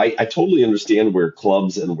don't know. I totally understand where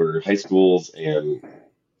clubs and where high schools and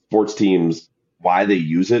sports teams, why they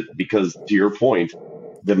use it, because to your point,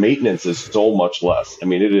 the maintenance is so much less. I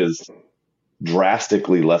mean, it is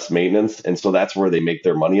drastically less maintenance, and so that's where they make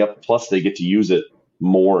their money up. Plus, they get to use it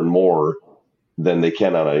more and more than they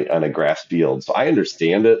can on a grass field. So I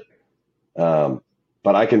understand it,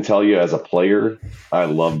 but I can tell you, as a player, I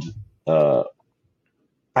loved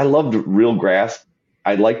real grass.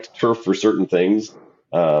 I liked turf for certain things,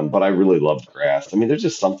 but I really loved grass. I mean, there's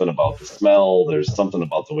just something about the smell. There's something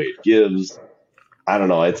about the way it gives. I don't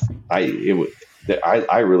know. I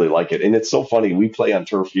really like it. And it's so funny. We play on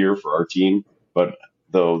turf here for our team, but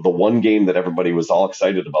the one game that everybody was all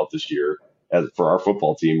excited about this year for our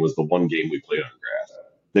football team was the one game we played on grass.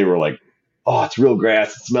 They were like, oh, it's real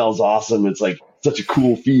grass. It smells awesome. It's like such a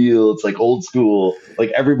cool feel. It's like old school. Like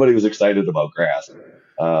everybody was excited about grass.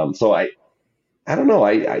 So I don't know.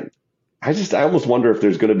 I almost wonder if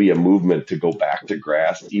there's going to be a movement to go back to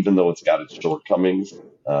grass, even though it's got its shortcomings.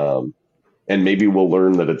 And maybe we'll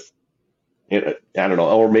learn that I don't know,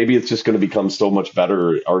 or maybe it's just going to become so much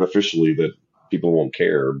better artificially that people won't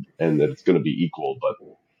care and that it's going to be equal. But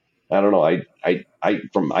I don't know.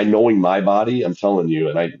 I knowing my body, I'm telling you,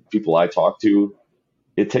 and people I talk to,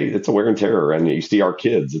 it's a wear and tear. And you see our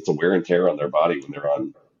kids, it's a wear and tear on their body when they're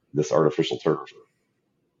on this artificial turf.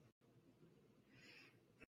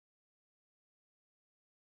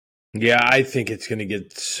 Yeah, I think it's going to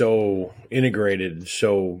get so integrated,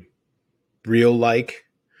 so real-like,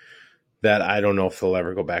 that I don't know if they'll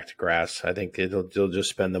ever go back to grass. I think they'll just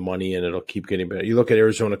spend the money and it'll keep getting better. You look at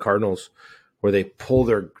Arizona Cardinals, where they pull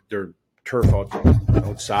their turf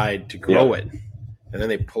outside to grow it, and then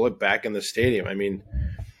they pull it back in the stadium. I mean,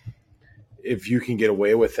 if you can get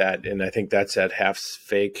away with that, and I think that's at half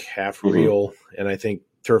fake, half real, and I think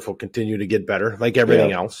turf will continue to get better, like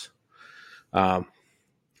everything else.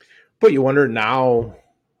 But you wonder now,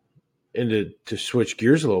 to switch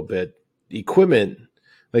gears a little bit, equipment,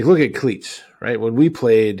 like look at cleats, right? When we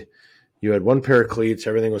played, you had one pair of cleats,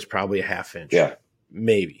 everything was probably a half inch. Yeah.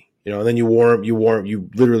 Maybe. And then you wore them, you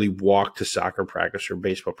literally walked to soccer practice or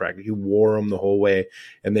baseball practice. You wore them the whole way,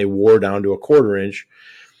 and they wore down to a 1/4 inch,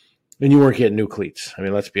 and you weren't getting new cleats. I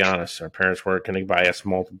mean, let's be honest. Our parents weren't going to buy us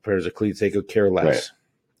multiple pairs of cleats. They could care less. Right.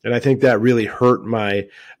 And I think that really hurt my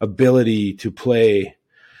ability to play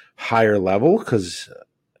higher level because,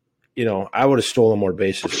 I would have stolen more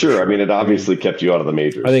bases. Sure. I mean, it obviously kept you out of the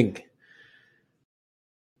majors. I think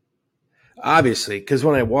obviously, because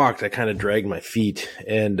when I walked, I kind of dragged my feet,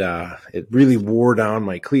 and it really wore down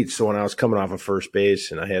my cleats. So when I was coming off of first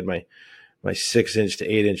base and I had my 6-inch to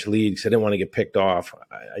 8-inch lead, because I didn't want to get picked off,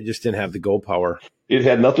 I just didn't have the go power. It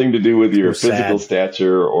had nothing to do with your physical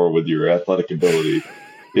stature or with your athletic ability.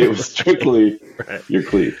 It was strictly your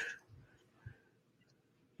cleat.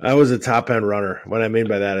 I was a top-end runner. What I mean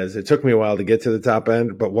by that is it took me a while to get to the top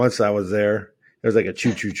end, but once I was there, it was like a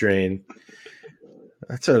choo-choo train.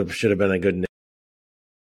 That should have been a good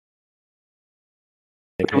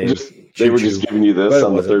nickname. They were just giving you this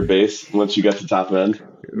on the third base once you got to top end.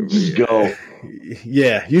 Just go.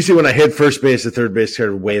 Yeah. Usually when I hit first base, the third base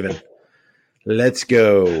started waving. Let's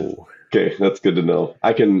go. Okay, that's good to know.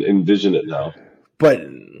 I can envision it now. But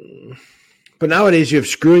nowadays you have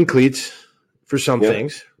screwing cleats for some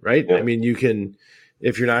things, right? Yeah. I mean, you can,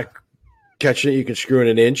 if you're not catching it, you can screw in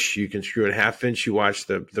 1 inch. You can screw in 1/2 inch. You watch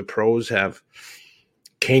the pros have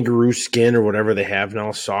kangaroo skin or whatever they have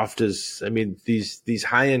now, soft as, I mean, these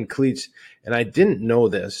high-end cleats. And I didn't know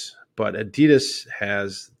this, but Adidas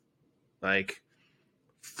has like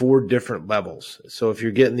 4 different levels. So if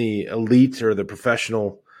you're getting the elite or the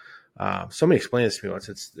professional, somebody explained this to me once,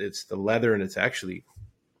 it's the leather, and it's actually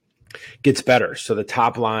gets better. So the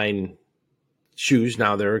top line shoes,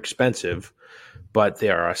 now they're expensive, but they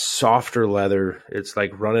are a softer leather. It's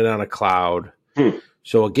like running on a cloud.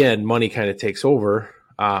 So again, money kind of takes over.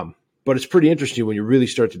 But it's pretty interesting when you really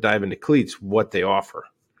start to dive into cleats, what they offer.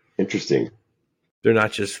 Interesting. They're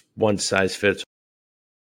not just one size fits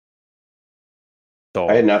all.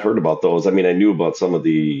 I had not heard about those. I mean, I knew about some of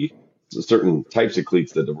the certain types of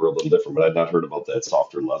cleats that were a little different, but I'd not heard about that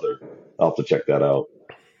softer leather. I'll have to check that out.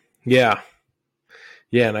 Yeah.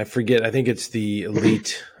 Yeah, and I forget. I think it's the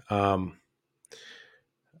Elite.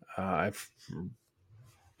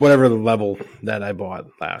 Whatever the level that I bought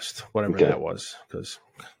last, whatever that was, because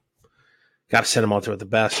got to send them out there with the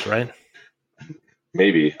best, right?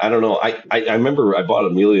 Maybe. I don't know. I remember I bought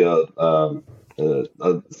Amelia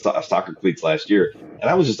soccer cleats last year, and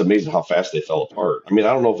I was just amazed at how fast they fell apart. I mean,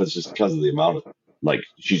 I don't know if it's just because of the amount of, like,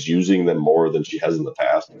 she's using them more than she has in the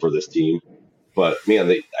past for this team, but man,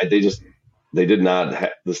 they did not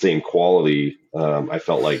have the same quality. I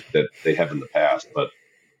felt like that they have in the past, but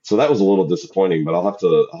so that was a little disappointing. But I'll have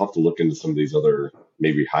to look into some of these other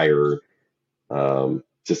maybe higher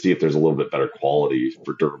to see if there's a little bit better quality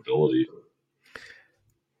for durability.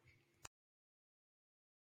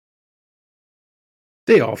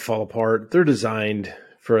 They all fall apart. They're designed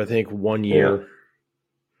for, I think, 1 year.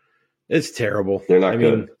 Yeah. It's terrible. They're not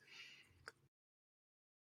good.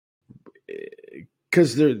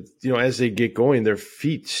 Because they're, as they get going, their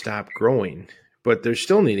feet stop growing, but they're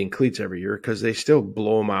still needing cleats every year because they still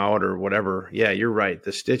blow them out or whatever. Yeah, you're right.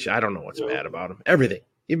 The stitch, I don't know what's bad about them. Everything.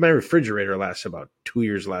 Even my refrigerator lasts about 2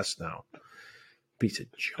 years less now. Piece of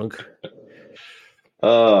junk.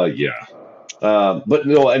 Yeah. But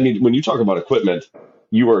no, I mean, when you talk about equipment,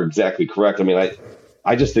 you are exactly correct. I mean,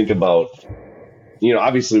 I just think about,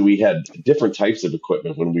 obviously we had different types of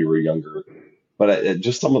equipment when we were younger, but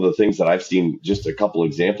just some of the things that I've seen, just a couple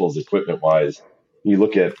examples equipment wise, you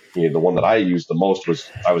look at, the one that I used the most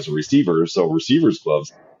I was a receiver. So receivers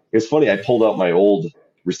gloves. It's funny. I pulled out my old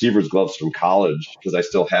receivers gloves from college because I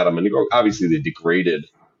still had them, and obviously they degraded,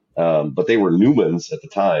 but they were Newmans at the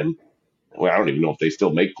time. Well, I don't even know if they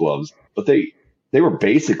still make gloves, but they were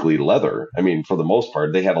basically leather. I mean, for the most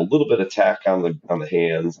part, they had a little bit of tack on the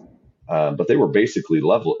hands, but they were basically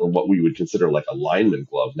level, what we would consider like a lineman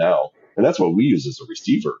glove now. And that's what we use as a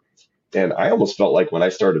receiver. And I almost felt like when I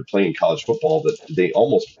started playing college football that they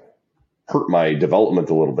almost hurt my development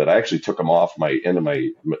a little bit. I actually took them off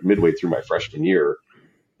midway through my freshman year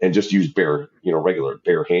and just used regular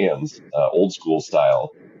bare hands, old school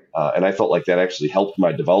style. And I felt like that actually helped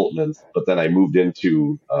my development. But then I moved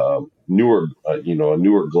into a newer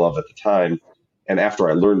glove at the time. And after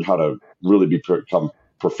I learned how to really become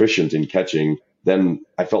proficient in catching, then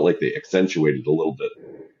I felt like they accentuated a little bit.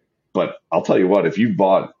 But I'll tell you what, if you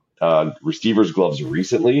bought receivers gloves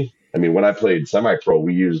recently, I mean, when I played semi-pro,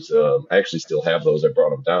 we used, I actually still have those. I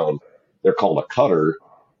brought them down. They're called a cutter.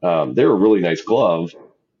 They're a really nice glove,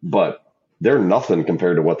 but they're nothing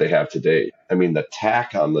compared to what they have today. I mean, the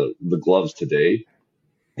tack on the gloves today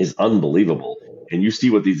is unbelievable. And you see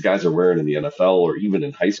what these guys are wearing in the NFL or even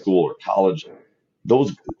in high school or college.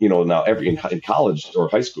 Those, now in college or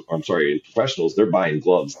high school, I'm sorry, in professionals, they're buying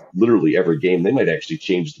gloves literally every game. They might actually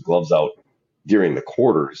change the gloves out during the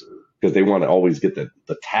quarters because they want to always get the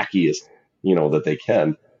tackiest, that they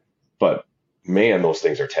can. But man, those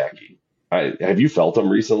things are tacky. Have you felt them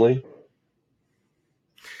recently?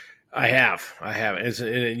 I have.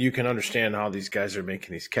 And you can understand how these guys are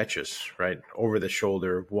making these catches, right? Over the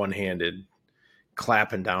shoulder, one-handed,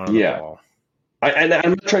 clapping down on the ball. I'm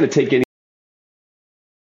not trying to take anything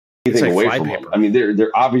away from them. I mean,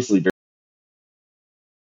 they're obviously very,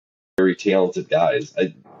 very talented guys.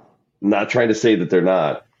 I'm not trying to say that they're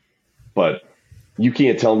not, but you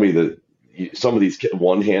can't tell me that some of these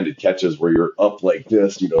one-handed catches where you're up like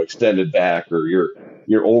this, extended back, or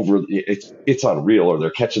you're over. It's unreal. Or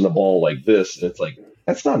they're catching the ball like this, and it's like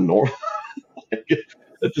that's not normal. It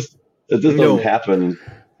just doesn't happen.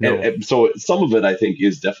 No. And so some of it, I think,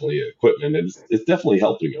 is definitely equipment. It's definitely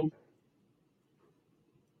helping them.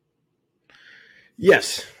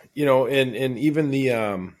 Yes, and even the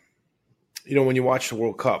when you watch the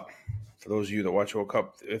World Cup, for those of you that watch the World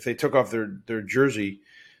Cup, if they took off their jersey,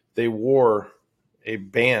 they wore a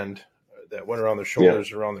band that went around their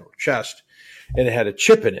shoulders, around their chest, and it had a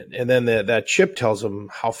chip in it. And then that chip tells them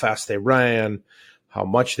how fast they ran, how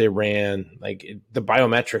much they ran, the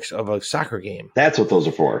biometrics of a soccer game. That's what those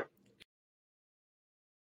are for.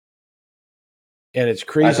 And it's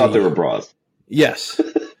crazy. I thought they were bras. Yes.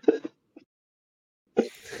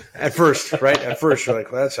 At first, right? At first, you're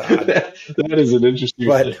like, well, that's odd. That is an interesting.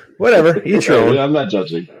 But whatever, each your own. I'm not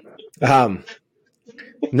judging.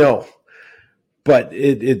 No, but then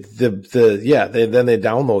they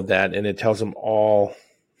download that and it tells them all.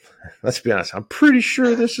 Let's be honest. I'm pretty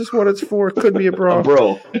sure this is what it's for. It could be a bro. A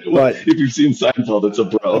bro. But if you've seen Seinfeld, it's a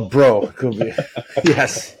bro. A bro could be.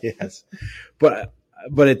 Yes. But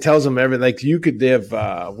it tells them everything. They have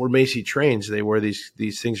where Macy trains. They wear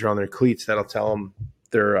these things around their cleats that'll tell them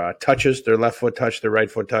their touches, their left foot touch, their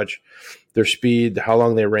right foot touch, their speed, how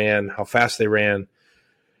long they ran, how fast they ran.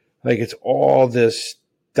 It's all this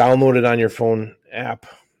downloaded on your phone app,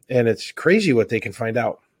 and it's crazy what they can find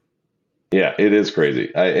out. Yeah, it is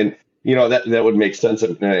crazy. That would make sense.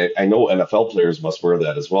 I know NFL players must wear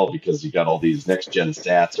that as well because you got all these next gen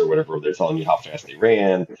stats or whatever. They're telling you how fast they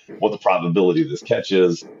ran, what the probability of this catch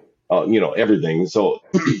is, everything. So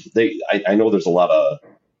I know there's a lot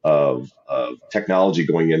of technology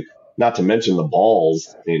going in, not to mention the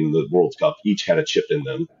balls in the World Cup each had a chip in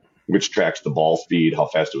them, which tracks the ball speed, how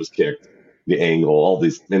fast it was kicked, the angle, all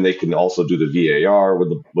these, and they can also do the VAR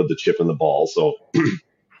with the chip in the ball. So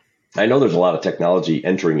I know there's a lot of technology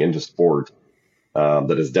entering into sport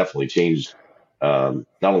that has definitely changed not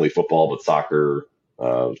only football but soccer,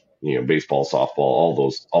 baseball,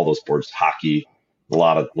 softball, all those sports, hockey. A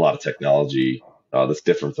lot of technology that's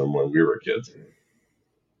different than when we were kids.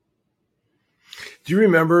 Do you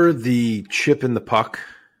remember the chip in the puck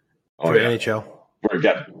for NHL? Where it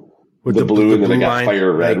got with the blue and then it got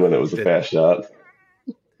fire red when it was a fast shot.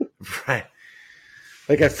 Right.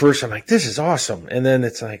 At first I'm like, this is awesome. And then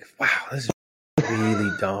it's like, wow, this is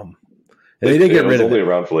really dumb. And they did get rid of it. It was only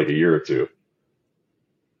around for a year or two.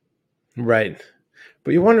 Right.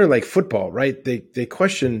 But you wonder, football, right? They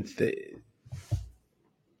questioned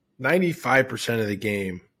 95% of the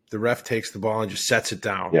game, the ref takes the ball and just sets it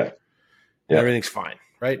down. Yeah. And everything's fine,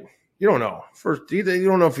 right? You don't know. First, you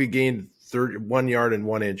don't know if you gained 1 yard and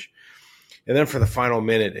 1 inch. And then for the final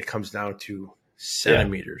minute, it comes down to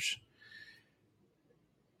centimeters. Yeah.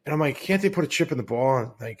 And I'm like, can't they put a chip in the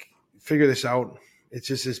ball and figure this out? It's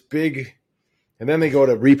just this big. And then they go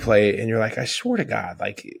to replay, and you're like, I swear to God,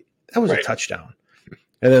 that was a touchdown.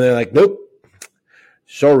 And then they're like, nope,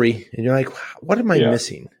 sorry. And you're like, what am I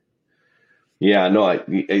missing? Yeah, no,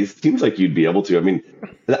 it seems like you'd be able to. I mean,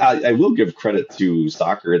 I will give credit to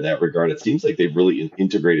soccer in that regard. It seems like they've really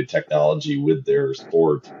integrated technology with their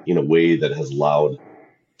sport in a way that has allowed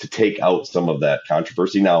to take out some of that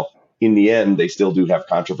controversy. Now, in the end, they still do have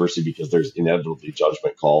controversy because there's inevitably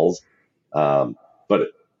judgment calls.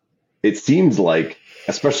 But it seems like,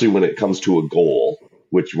 especially when it comes to a goal,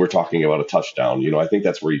 which we're talking about a touchdown, I think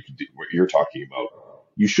that's where what you're talking about.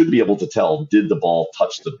 You should be able to tell, did the ball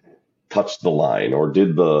touch the line, or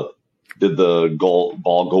did the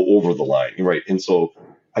ball go over the line, right? And so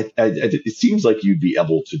it seems like you'd be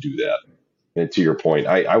able to do that. And to your point,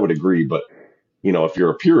 I would agree. But if you're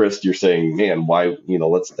a purist, you're saying, man, why?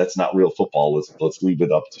 That's not real football. Let's leave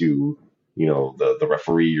it up to the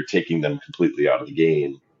referee. You're taking them completely out of the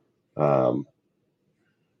game.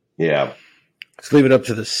 Let's leave it up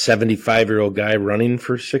to the 75-year-old guy running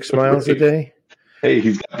for 6 miles a day. Hey,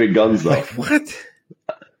 he's got big guns, though. Like, what?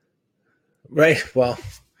 Right. Well,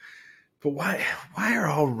 but why are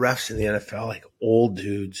all refs in the NFL like old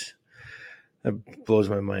dudes? That blows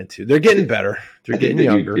my mind too. They're getting better. They're getting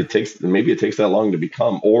younger. It takes that long to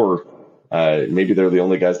become, or maybe they're the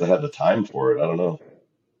only guys that have the time for it. I don't know.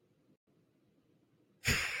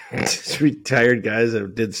 Just retired guys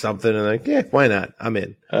that did something and like, yeah, why not? I'm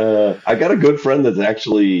in. I got a good friend that's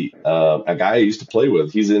actually a guy I used to play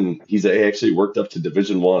with. He actually worked up to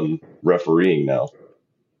Division I refereeing now,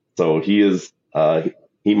 so he is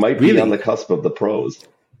he might be on the cusp of the pros.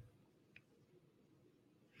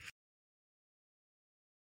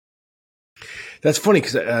 That's funny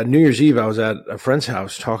because New Year's Eve I was at a friend's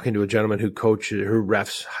house talking to a gentleman who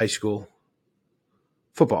refs high school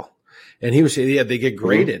football. And he was saying, yeah, they get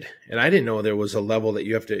graded. And I didn't know there was a level that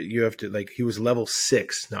you have to like, he was level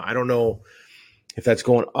 6. Now, I don't know if that's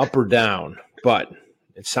going up or down, but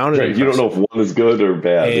it sounded right. You don't know if one is good or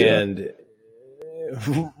bad. And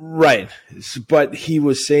right. But he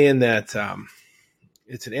was saying that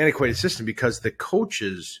it's an antiquated system because the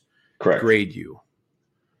coaches grade you.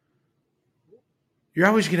 You're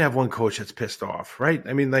always going to have one coach that's pissed off, right?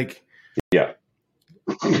 I mean, like, yeah,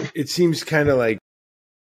 it seems kind of like,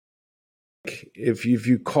 if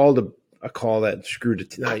you called a call that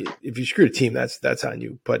screwed if you screwed a team, that's on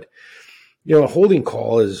you. But a holding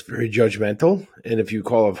call is very judgmental, and if you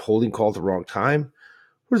call a holding call at the wrong time,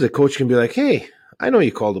 what is the coach can be like? Hey, I know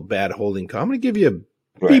you called a bad holding call. I'm going to give you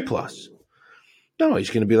a B plus. No, he's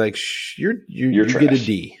going to be like, you get a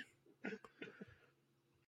D.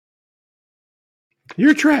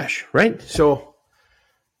 You're trash, right? So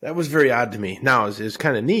that was very odd to me. Now it's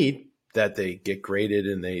kind of neat that they get graded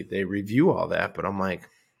and they review all that. But I'm like,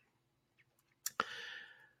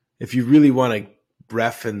 if you really want to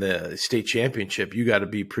ref in the state championship, you got to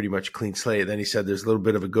be pretty much clean slate. Then he said there's a little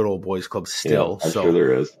bit of a good old boys club still. Yeah, I'm sure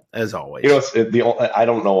there is. As always. I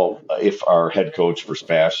don't know if our head coach for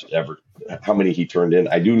Spash how many he turned in.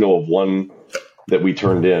 I do know of one that we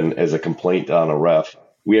turned in as a complaint on a ref.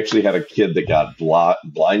 We actually had a kid that got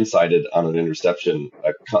blindsided on an interception,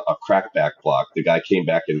 a crackback block. The guy came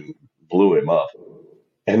back and blew him up,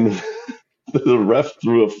 and the ref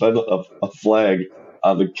threw a flag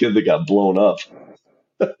on the kid that got blown up.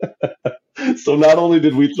 So not only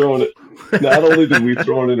did we throw an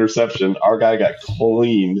interception, our guy got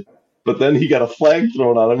cleaned, but then he got a flag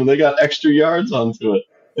thrown on him, and they got extra yards onto it.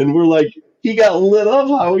 And we're like, he got lit up.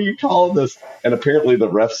 How are you calling this? And apparently the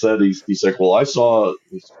ref said he's like, well, I saw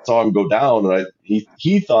him go down, and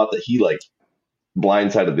he thought that he like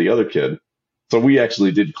blindsided the other kid. So we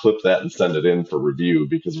actually did clip that and send it in for review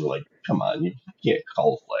because we're like, come on, you can't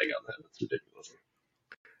call a flag on that. That's ridiculous.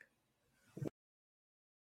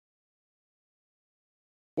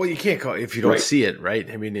 Well, you can't call if you don't see it, right?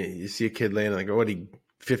 I mean, you see a kid laying like,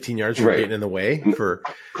 15 yards for getting in the way, for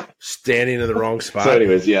standing in the wrong spot. So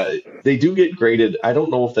anyways, yeah, they do get graded. I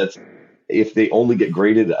don't know if they only get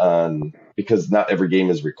graded on, because not every game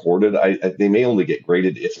is recorded. They may only get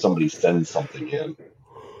graded if somebody sends something in.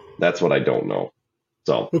 That's what I don't know.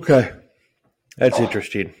 So okay, that's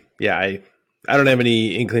interesting. Yeah, I don't have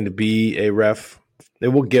any inkling to be a ref.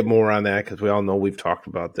 And we'll get more on that because we all know we've talked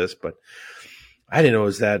about this, but I didn't know it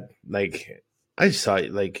was that like. I just saw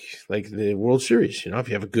it like the World Series. If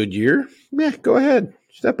you have a good year, go ahead,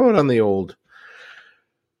 step out on the old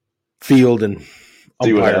field and umpire.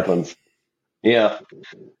 See what happens. Yeah.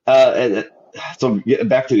 So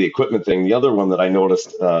back to the equipment thing. The other one that I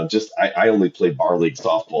noticed, I only played bar league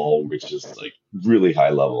softball, which is like really high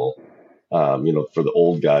level, for the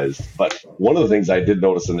old guys. But one of the things I did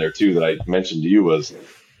notice in there too that I mentioned to you was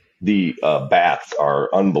the bats are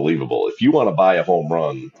unbelievable. If you want to buy a home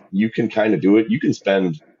run, you can kind of do it. You can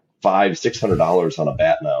spend $500-$600 on a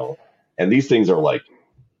bat now, and these things are like,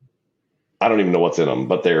 I don't even know what's in them,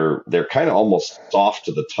 but they're kind of almost soft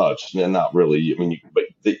to the touch, and not really. I mean, but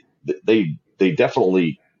they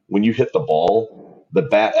definitely, when you hit the ball, the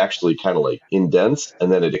bat actually kind of like indents,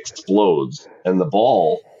 and then it explodes, and the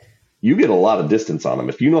ball, you get a lot of distance on them.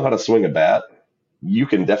 If you know how to swing a bat, you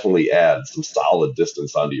can definitely add some solid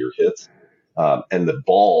distance onto your hits. And the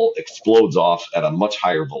ball explodes off at a much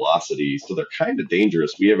higher velocity. So they're kind of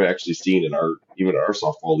dangerous. We have actually seen even our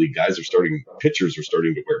softball league, pitchers are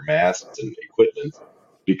starting to wear masks and equipment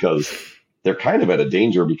because they're kind of at a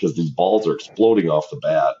danger because these balls are exploding off the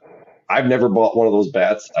bat. I've never bought one of those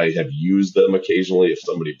bats. I have used them occasionally if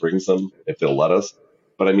somebody brings them, if they'll let us.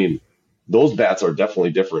 But I mean, those bats are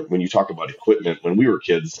definitely different. When you talk about equipment, when we were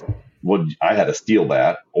kids, I had a steel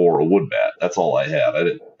bat or a wood bat. That's all I had.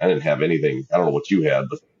 I didn't have anything. I don't know what you had,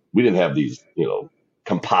 but we didn't have these,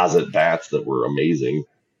 composite bats that were amazing.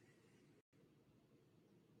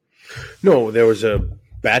 No, there was a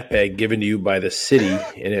bat bag given to you by the city,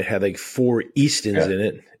 and it had like 4 Eastons in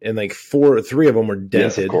it, and like 3 of them were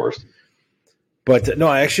dented. Yes, of course. But no,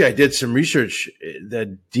 I did some research.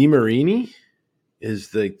 That DeMarini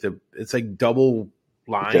is it's like double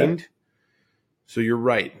lined. Okay. So you're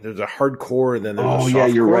right. There's a hardcore, and then there's a soft core.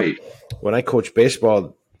 You're right. When I coached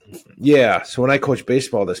baseball, so when I coached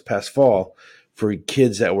baseball this past fall for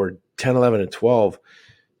kids that were 10, 11, and 12,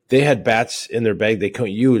 they had bats in their bag they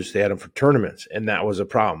couldn't use. They had them for tournaments, and that was a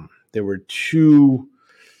problem. There were too,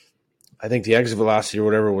 I think the exit velocity or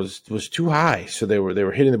whatever was too high, so they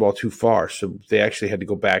were hitting the ball too far. So they actually had to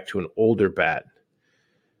go back to an older bat.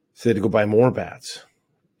 So they had to go buy more bats,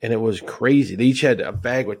 and it was crazy. They each had a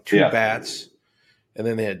bag with 2 bats, and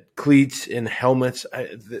then they had cleats and helmets.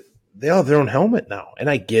 They all have their own helmet now, and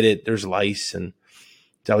I get it. There's lice, and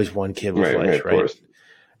it's always one kid with lice, right?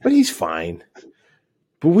 But he's fine.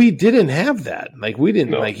 But we didn't have that. Like we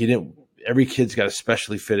didn't you didn't. Every kid's got a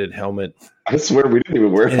specially fitted helmet. I swear we didn't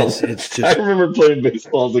even wear helmets. It's just, I remember playing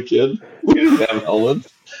baseball as a kid. We didn't have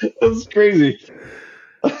helmets. It was crazy.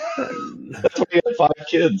 That's why we had 5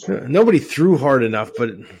 kids. Nobody threw hard enough,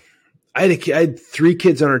 but I had 3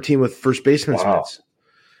 kids on our team with first baseman's mitts.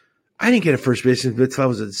 I didn't get a first baseman's mitt until I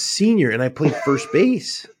was a senior, and I played first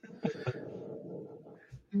base.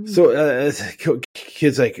 So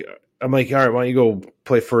kids like. I'm like, all right, why don't you go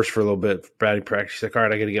play first for a little bit, batting practice? He's like, all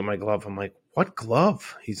right, I got to get my glove. I'm like, what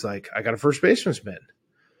glove? He's like, I got a first baseman's mitt.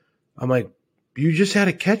 I'm like, you just had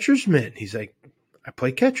a catcher's mitt. He's like, I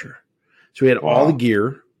play catcher. So he had all the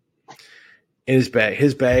gear in his bag.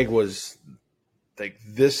 His bag was like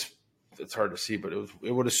this. It's hard to see, but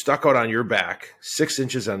it would have stuck out on your back, 6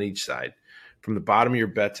 inches on each side, from the bottom of your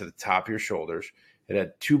bat to the top of your shoulders. It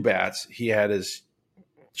had 2 bats. He had his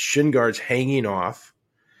shin guards hanging off.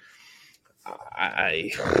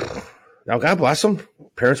 Now God bless them.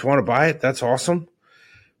 Parents want to buy it. That's awesome.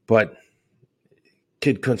 But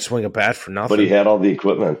kid couldn't swing a bat for nothing. But he had all the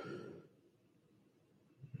equipment.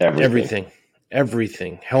 Everything.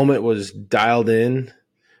 Helmet was dialed in.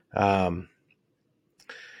 And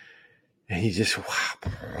he just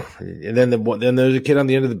and then there's a kid on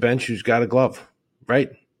the end of the bench who's got a glove, right?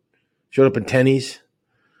 Showed up in tennies.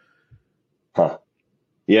 Huh.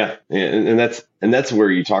 Yeah, and that's where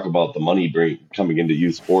you talk about the money coming into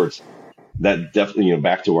youth sports. That definitely,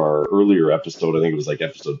 back to our earlier episode, I think it was like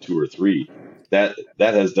episode 2 or 3. That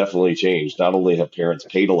has definitely changed. Not only have parents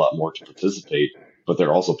paid a lot more to participate, but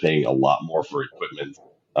they're also paying a lot more for equipment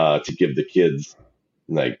to give the kids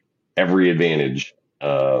like every advantage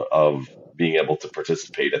of being able to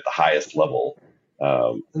participate at the highest level.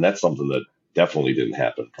 And that's something that definitely didn't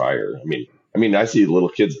happen prior. I mean, I see little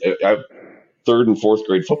kids. I've 3rd and 4th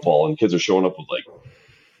grade football, and kids are showing up with like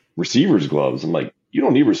receivers gloves. I'm like, you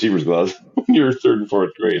don't need receivers gloves when you're 3rd and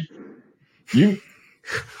 4th grade.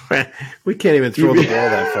 We can't even throw the ball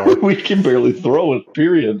that far. We can barely throw it,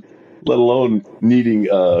 period. Let alone needing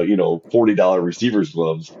 $40 receivers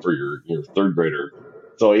gloves for your 3rd grader.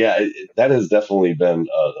 So yeah, that has definitely been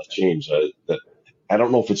a change. That I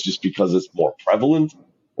don't know if it's just because it's more prevalent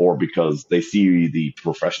or because they see the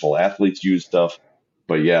professional athletes use stuff.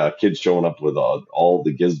 But yeah, kids showing up with all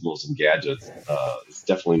the gizmos and gadgets, it's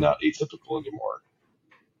definitely not atypical anymore.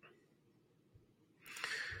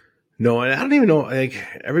 No, and I don't even know, like,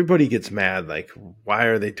 everybody gets mad, like, why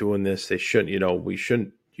are they doing this? They shouldn't, we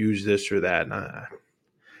shouldn't use this or that. Nah. At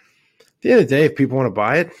the end of the day, if people want to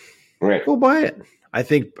buy it, right, go buy it. I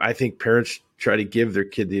think parents try to give their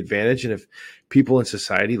kid the advantage. And if people in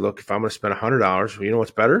society look, if I'm going to spend $100, well, you know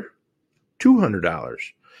what's better? $200.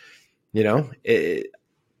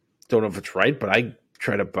 Don't know if it's right, but I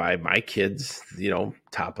try to buy my kids,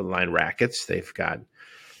 top of the line rackets. They've got,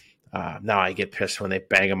 now I get pissed when they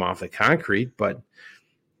bang them off the concrete, but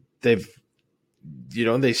they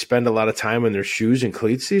spend a lot of time on their shoes and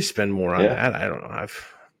cleats. They spend more on that. I don't know. I'm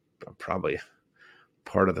probably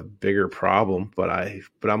part of the bigger problem, but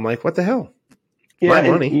I'm like, what the hell? Yeah, my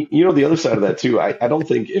money. The other side of that too. I don't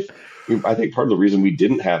think I think part of the reason we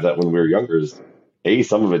didn't have that when we were younger is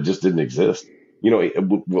some of it just didn't exist. We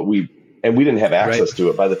didn't have access to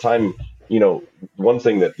it. By the time, one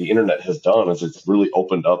thing that the internet has done is it's really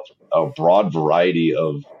opened up a broad variety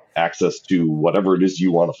of access to whatever it is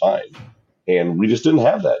you want to find. And we just didn't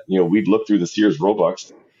have that. We'd look through the Sears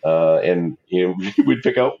Roebucks and, we'd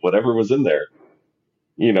pick out whatever was in there,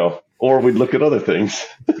 or we'd look at other things.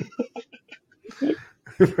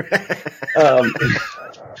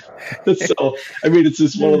 So, it's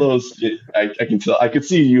just one of those, I can tell, I could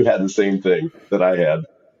see you had the same thing that I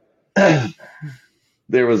had.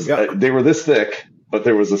 They were this thick, but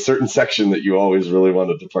there was a certain section that you always really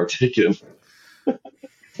wanted to partake in.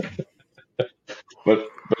 But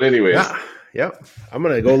anyways, yeah. I'm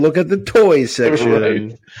gonna go look at the toys section.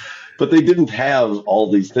 right. But they didn't have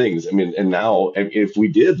all these things. I mean, and now if we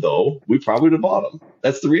did though, we probably would have bought them.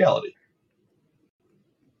 That's the reality.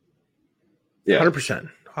 Yeah. 100%.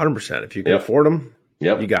 100%. If you can Yep. afford them,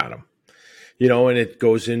 Yep. you got them. You know, and it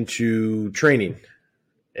goes into training.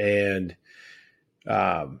 And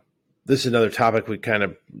this is another topic we kind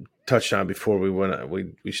of touched on before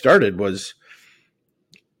we started was,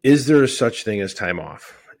 is there such thing as time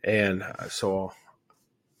off? And so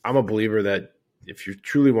I'm a believer that if you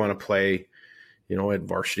truly want to play, you know, at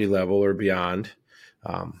varsity level or beyond,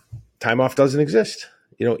 time off doesn't exist.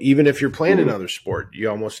 You know, even if you're playing another sport, you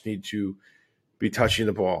almost need to be touching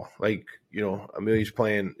the ball. Like, you know, Amelia's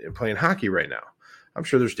playing hockey right now. I'm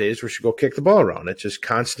sure there's days where she go kick the ball around. It's just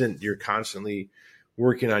constant. You're constantly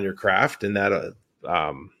working on your craft, and that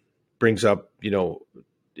brings up, you know,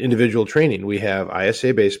 individual training. We have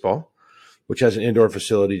ISA baseball, which has an indoor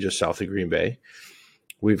facility just south of Green Bay.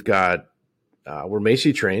 We've got where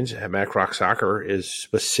Macy trains at Mac Rock Soccer is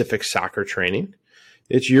specific soccer training.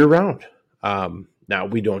 It's year round. Now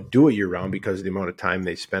we don't do it year round because of the amount of time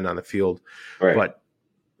they spend on the field, Right. But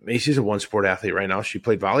Macy's a one sport athlete right now. She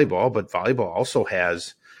played volleyball, but volleyball also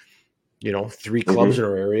has, you know, 3 clubs in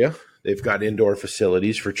her area. They've got indoor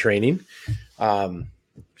facilities for training.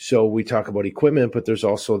 So we talk about equipment, but there's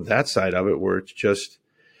also that side of it where it's just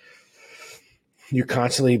you're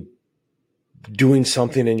constantly doing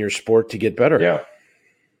something in your sport to get better. Yeah.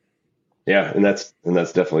 Yeah. And that's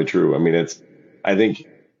definitely true. I mean, I think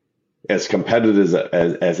as competitive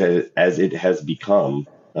as it has become,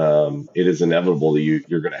 it is inevitable that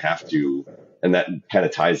you're going to have to, and that kind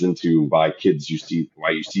of ties into why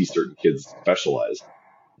you see certain kids specialize.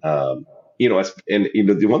 You know, and you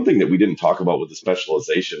know, the one thing that we didn't talk about with the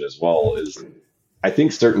specialization as well is I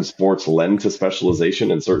think certain sports lend to specialization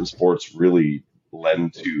and certain sports really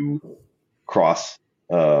lend to cross,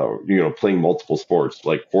 you know, playing multiple sports.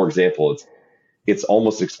 Like, for example, it's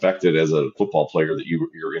almost expected as a football player that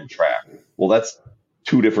you're in track. Well, that's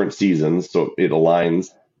 2 different seasons, so it aligns.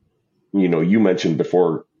 You know, you mentioned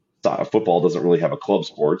before, football doesn't really have a club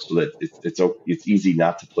sport, so that it's easy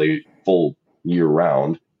not to play full year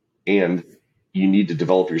round, and you need to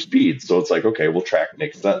develop your speed. So it's like, okay, well, track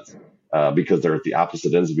makes sense because they're at the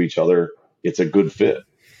opposite ends of each other. It's a good fit,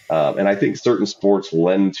 and I think certain sports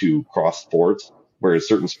lend to cross sports, whereas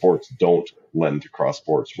certain sports don't lend to cross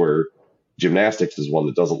sports. Where gymnastics is one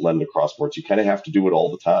that doesn't lend to cross sports. You kind of have to do it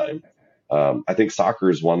all the time. I think soccer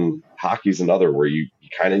is one, hockey's another, where you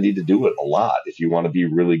kind of need to do it a lot if you want to be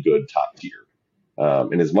really good top tier.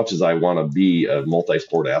 And as much as I want to be a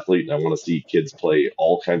multi-sport athlete and I want to see kids play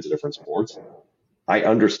all kinds of different sports, I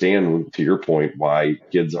understand, to your point, why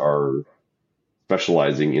kids are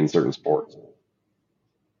specializing in certain sports.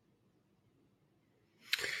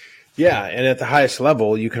 Yeah, and at the highest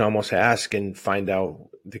level, you can almost ask and find out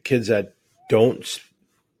the kids that don't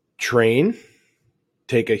train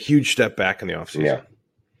take a huge step back in the offseason. Yeah.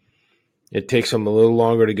 It takes them a little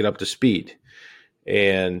longer to get up to speed.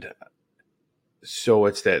 And so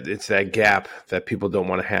it's that gap that people don't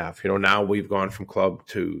want to have. You know, now we've gone from club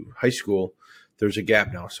to high school. There's a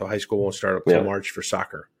gap now. So high school won't start up till March for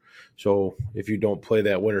soccer. So if you don't play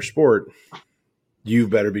that winter sport, you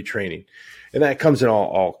better be training. And that comes in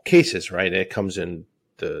all cases, right? It comes in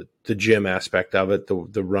the gym aspect of it,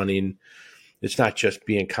 the running. It's not just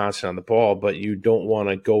being constant on the ball, but you don't want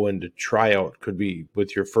to go into tryout, could be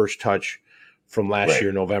with your first touch from last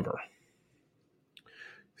year, November,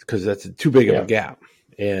 because that's too big of a gap.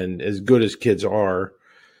 And as good as kids are,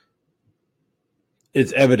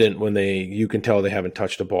 it's evident when you can tell they haven't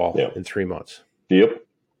touched a ball in 3 months. Yep.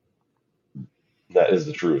 That is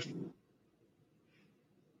the truth.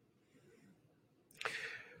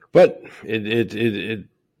 But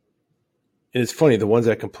it's funny. The ones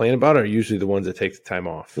that complain about it are usually the ones that take the time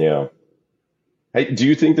off. Yeah. Hey, do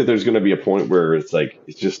you think that there's going to be a point where it's like,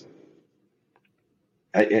 it's just,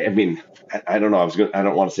 I mean, I don't know. I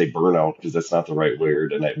don't want to say burnout because that's not the right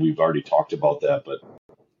word. And we've already talked about that, but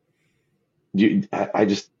I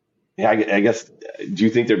guess, do you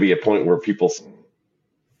think there'd be a point where people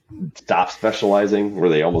stop specializing, where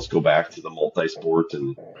they almost go back to the multi-sport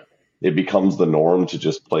and it becomes the norm to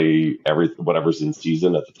just play whatever's in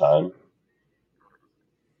season at the time?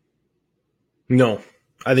 No,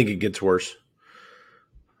 I think it gets worse.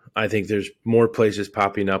 I think there's more places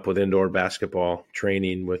popping up with indoor basketball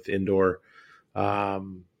training, with indoor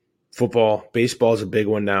football. Baseball is a big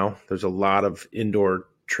one now. There's a lot of indoor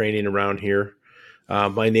training around here.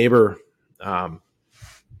 My neighbor, him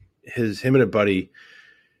and his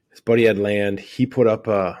buddy had land. He put up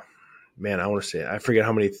man, I want to say, I forget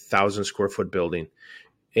how many 1,000-square-foot building,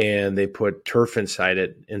 and they put turf inside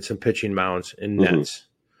it and some pitching mounds and nets.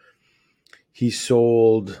 He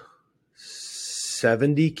sold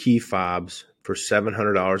 70 key fobs for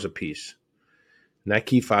 $700 a piece. And that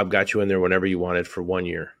key fob got you in there whenever you wanted for 1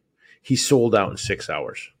 year. He sold out in 6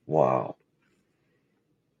 hours. Wow.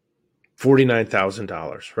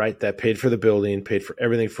 $49,000, right? That paid for the building, paid for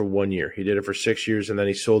everything for 1 year. He did it for 6 years, and then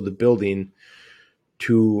he sold the building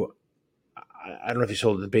to, I don't know if he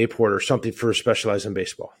sold it to Bayport or something, for Specialized in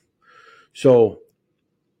Baseball. So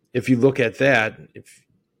if you look at that, if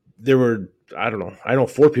there were, I don't know, I know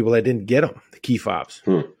 4 people that didn't get them, the key fobs.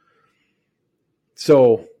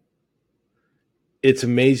 So it's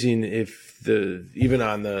amazing if even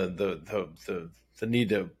on the need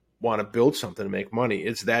to want to build something to make money,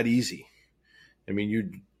 it's that easy. I mean,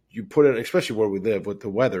 you put it, especially where we live with the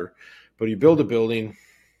weather, but you build a building,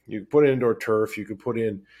 you put in indoor turf, you can put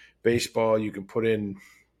in baseball, you can put in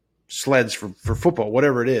sleds for football,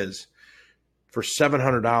 whatever it is, for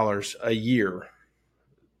 $700 a year.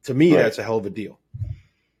 To me, that's a hell of a deal.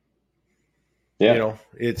 Yeah. You know,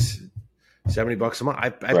 it's $70 a month. I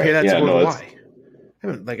pay that to go to Y.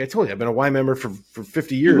 Like I told you, I've been a Y member for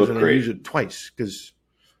 50 years, and I use it twice because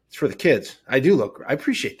it's for the kids. I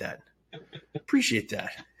appreciate that. I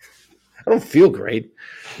don't feel great.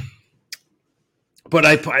 But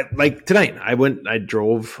I like tonight, I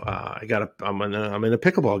drove, I'm in a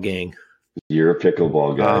pickleball gang. You're a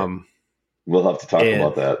pickleball guy. We'll have to talk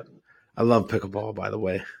about that. I love pickleball, by the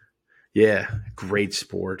way. Yeah, great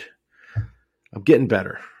sport. I'm getting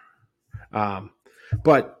better.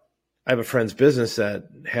 But I have a friend's business that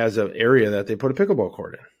has an area that they put a pickleball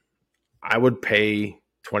court in. I would pay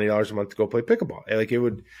 $20 a month to go play pickleball.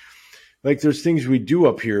 There's things we do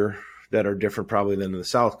up here that are different probably than in the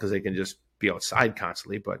South because they can just be outside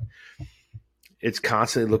constantly, but it's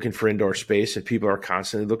constantly looking for indoor space and people are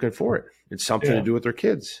constantly looking for it. It's something to do with their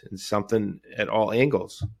kids. It's something at all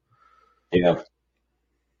angles. Yeah.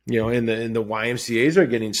 You know, and the YMCAs are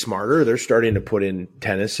getting smarter. They're starting to put in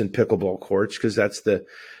tennis and pickleball courts because that's the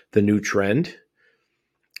new trend.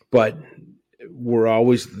 But we're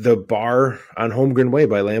always the bar on Holmgren Way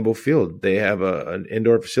by Lambeau Field. They have an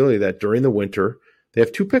indoor facility that during the winter they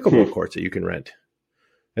have 2 pickleball courts that you can rent,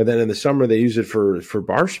 and then in the summer they use it for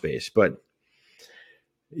bar space. But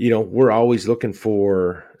you know, we're always looking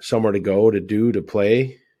for somewhere to go, to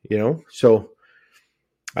play. You know, so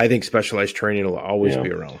I think specialized training will always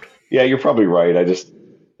be around. Yeah, you're probably right. I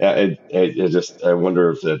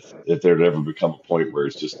wonder if there'd ever become a point where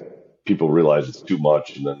it's just people realize it's too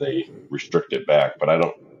much and then they restrict it back. But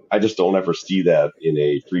I just don't ever see that in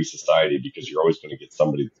a free society because you're always going to get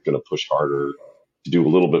somebody that's going to push harder to do a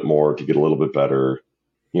little bit more, to get a little bit better.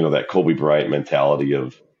 You know, that Kobe Bryant mentality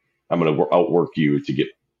of I'm going to outwork you to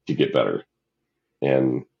get better.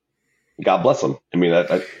 And God bless them. I mean,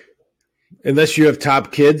 unless you have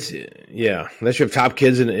top kids, unless you have top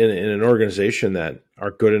kids in an organization that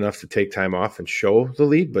are good enough to take time off and show the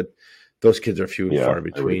lead, but those kids are few and far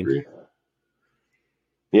between.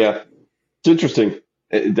 Yeah, it's interesting.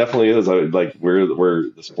 It definitely is. Like where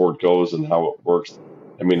the sport goes and how it works.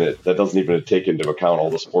 I mean, that doesn't even take into account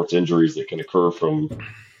all the sports injuries that can occur from,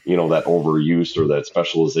 you know, that overuse or that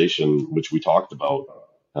specialization, which we talked about.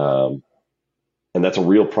 And that's a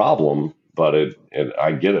real problem. But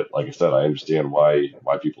I get it. Like I said, I understand why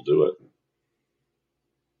people do it.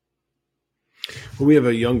 Well, we have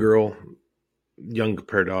a young girl, young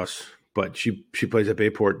compared to us, but she plays at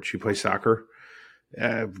Bayport. She plays soccer.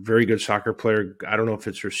 Very good soccer player. I don't know if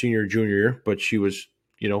it's her senior or junior year, but she was,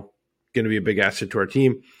 you know, going to be a big asset to our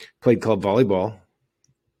team. Played club volleyball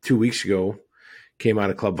 2 weeks ago. Came out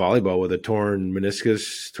of club volleyball with a torn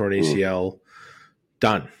meniscus, torn ACL.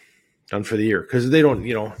 Done for the year because they don't,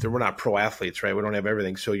 you know, we're not pro athletes, right? We don't have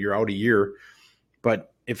everything. So you're out a year,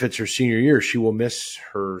 but if it's her senior year, she will miss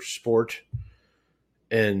her sport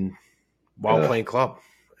and while playing club.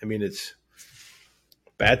 I mean, it's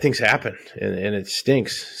bad things happen and it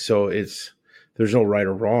stinks. So there's no right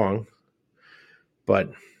or wrong,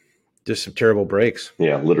 but just some terrible breaks.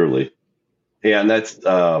 Yeah, literally. Yeah. And that's,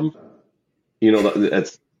 you know,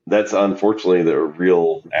 that's unfortunately the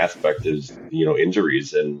real aspect is, you know,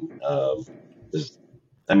 injuries. And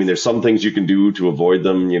there's some things you can do to avoid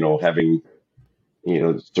them, you know, having, you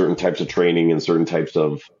know, certain types of training and certain types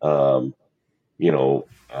of,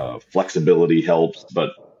 flexibility helps. But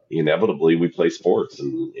inevitably we play sports,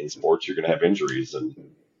 and in sports you're going to have injuries. And,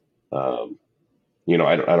 you know,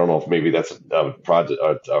 I don't know if maybe that's a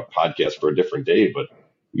podcast for a different day, but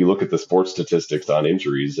you look at the sports statistics on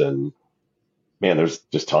injuries and, man, there's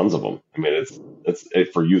just tons of them. I mean, It's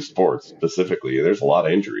for youth sports specifically. There's a lot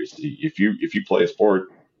of injuries. If you play a sport,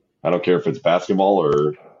 I don't care if it's basketball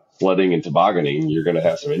or sledding and tobogganing, you're going to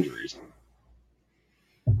have some injuries.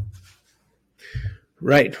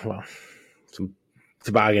 Right. Well, some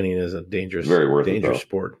tobogganing is a dangerous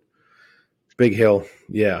sport. Big hill.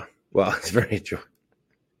 Yeah. Well, it's very enjoyable.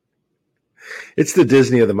 It's the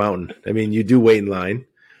Disney of the mountain. I mean, you do wait in line,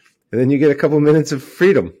 and then you get a couple minutes of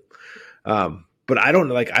freedom. But I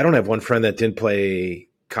don't have one friend that didn't play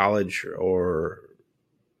college or,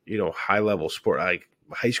 high level sport like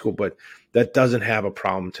high school, but that doesn't have a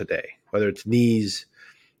problem today, whether it's knees,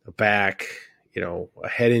 a back, a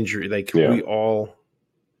head injury, we all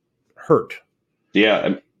hurt.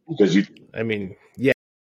 Yeah. Because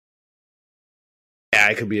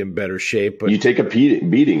I could be in better shape, but you take a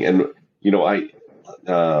beating and,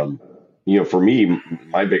 for me,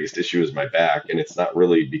 my biggest issue is my back, and it's not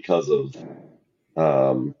really because of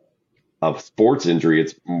sports injury.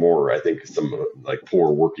 It's more, I think, some like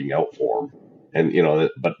poor working out form, and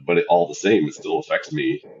but all the same, it still affects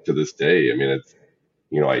me to this day. I mean, it's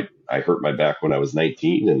I hurt my back when I was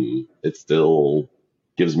 19, and it still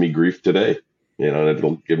gives me grief today. And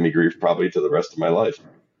it'll give me grief probably to the rest of my life.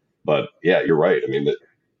 But yeah, you're right. I mean, that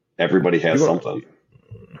everybody has something.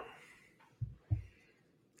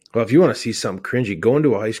 Well, if you want to see something cringy, go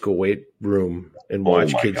into a high school weight room and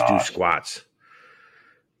watch kids do squats.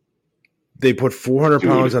 They put 400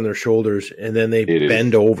 pounds on their shoulders, and then they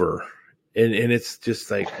bend over. And it's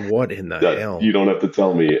just like, what in the hell? You don't have to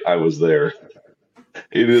tell me. I was there.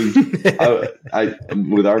 It is. I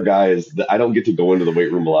with our guys, I don't get to go into the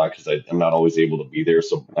weight room a lot because I'm not always able to be there.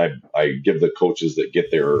 So I give the coaches that get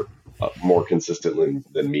there more consistently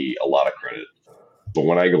than me a lot of credit. But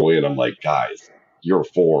when I go in, I'm like, guys, your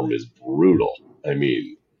form is brutal. I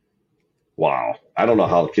mean, wow. I don't know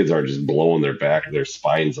how kids aren't just blowing their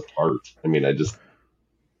spines apart. I mean,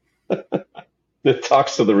 it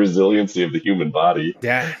talks to the resiliency of the human body.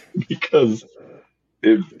 Yeah. Because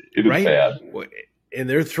it is bad. And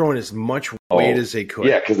they're throwing as much weight as they could.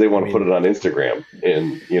 Yeah, because they want to put it on Instagram,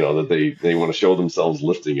 and that they want to show themselves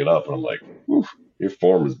lifting it up. And I'm like, your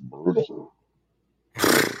form is brutal.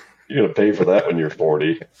 You're gonna pay for that when you're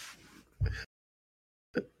 40.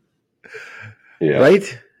 Yeah.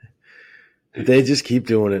 Right? They just keep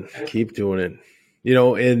doing it.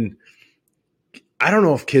 And I don't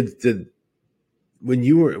know if kids did when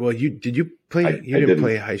you were did you play you didn't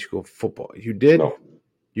play high school football. You did? No.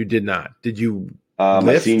 You did not. Did you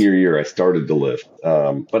my senior year I started to lift.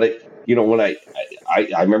 But when I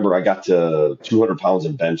remember I got to 200 pounds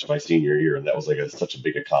in bench my senior year, and that was such a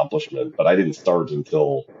big accomplishment. But I didn't start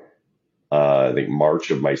until I think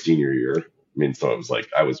March of my senior year. I mean, so it was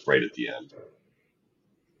I was right at the end.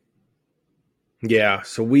 Yeah,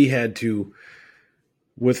 so we had to,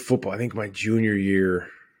 with football, I think my junior year,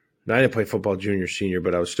 I didn't play football junior, senior,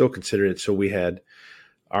 but I was still considered it. So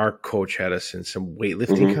our coach had us in some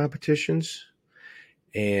weightlifting competitions,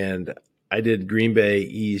 and I did Green Bay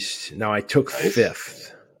East. Now I took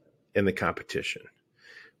 5th in the competition,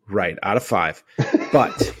 right, out of 5.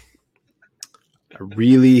 But I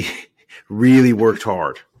really, really worked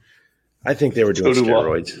hard. I think they were doing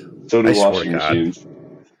steroids. So do washing machines.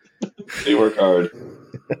 They work hard.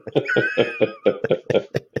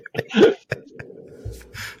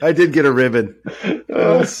 I did get a ribbon.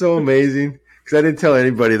 Oh, it's so amazing. Because I didn't tell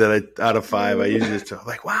anybody that out of 5, I usually just tell,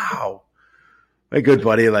 wow. My good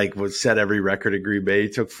buddy would set every record at Green Bay. He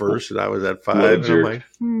took 1st, and I was at 5. And I'm like,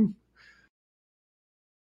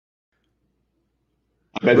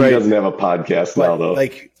 I bet he doesn't have a podcast now, though.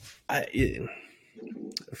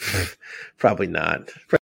 Probably not.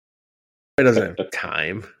 He doesn't have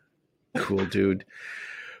time. Cool dude.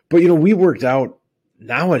 But, we worked out.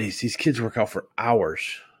 Nowadays, these kids work out for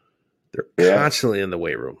hours. They're constantly in the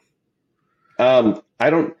weight room. I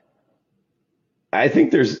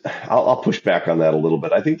think I'll push back on that a little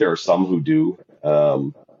bit. I think there are some who do.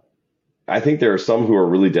 I think there are some who are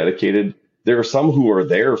really dedicated. There are some who are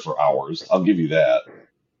there for hours. I'll give you that.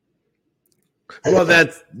 Well,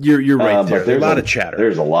 you're right there. There's a lot of chatter.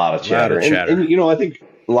 There's a lot of chatter. And I think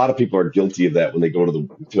a lot of people are guilty of that when they go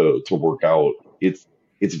to work out.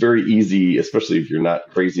 It's very easy, especially if you're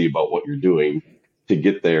not crazy about what you're doing, to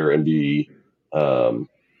get there and be, to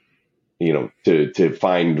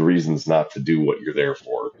find reasons not to do what you're there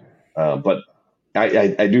for. But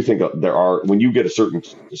I do think when you get a certain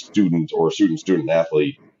student or a student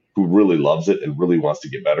athlete who really loves it and really wants to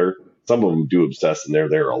get better, some of them do obsess and they're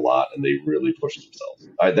there a lot and they really push themselves.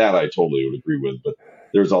 I totally would agree with, but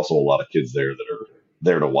there's also a lot of kids there that are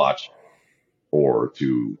there to watch or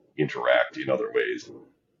to interact in other ways.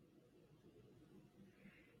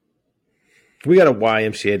 we got a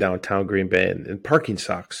YMCA downtown Green Bay, and parking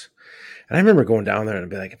sucks. And I remember going down there and I'd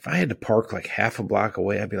be like, if I had to park like half a block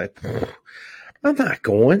away, I'd be like, I'm not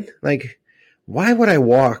going. Like, why would I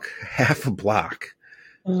walk half a block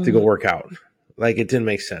to go work out? Like, it didn't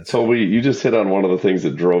make sense. Toby, you just hit on one of the things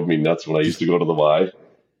that drove me nuts when I used to go to the Y.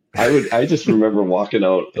 I just remember walking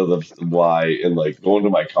out of the Y and like going to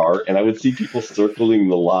my car, and I would see people circling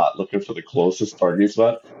the lot looking for the closest parking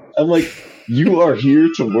spot. I'm like, you are here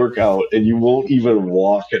to work out, and you won't even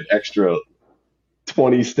walk an extra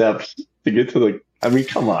 20 steps to get to the. I mean,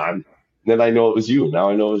 come on. Then I know it was you. Now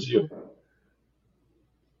I know it was you.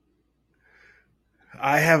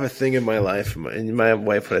 I have a thing in my life, and my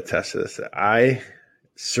wife would attest to this. I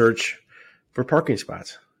search for parking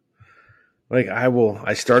spots. Like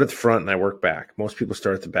I start at the front and I work back. Most people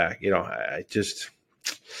start at the back. You know,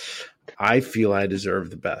 I feel I deserve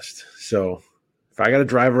the best. So if I got to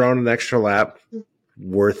drive around an extra lap,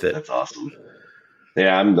 worth it. That's awesome.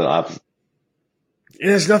 Yeah, I'm the opposite. It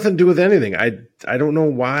has nothing to do with anything. I don't know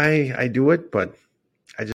why I do it, but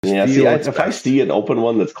I just feel if I see an open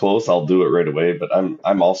one that's close, I'll do it right away. But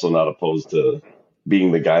I'm also not opposed to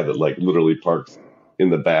being the guy that like literally parks in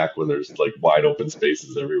the back when there's like wide open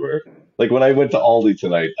spaces everywhere. Like when I went to Aldi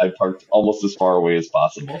tonight, I parked almost as far away as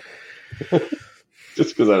possible, just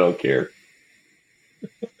because I don't care.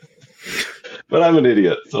 But I'm an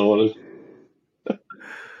idiot, so.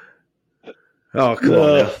 Oh, come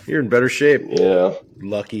on now. You're in better shape. Yeah.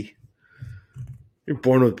 Lucky. You're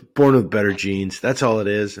born with better genes. That's all it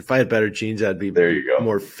is. If I had better genes, I'd be there you go.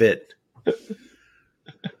 More fit.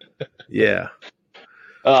 Yeah.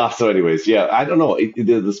 So anyways, yeah, I don't know.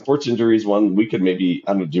 The sports injuries one, we could maybe,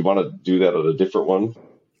 I don't know, do you want to do that on a different one?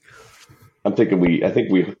 I'm thinking I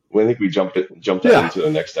think we jumped into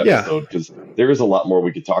the next episode because there is a lot more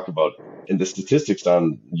we could talk about. And the statistics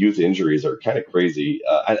on youth injuries are kind of crazy.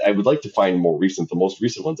 I would like to find more recent. The most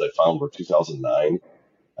recent ones I found were 2009.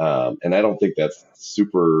 And I don't think that's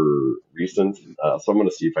super recent. So I'm going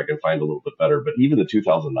to see if I can find a little bit better. But even the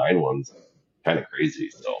 2009 ones, kind of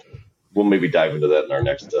crazy. So we'll maybe dive into that in our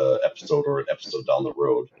next episode or an episode down the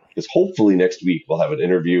road. Because hopefully next week we'll have an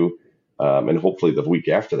interview. And hopefully the week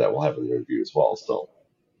after that we'll have an interview as well. So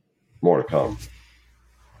more to come.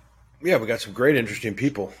 Yeah, we got some great, interesting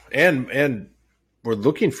people. And we're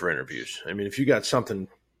looking for interviews. I mean, if you got something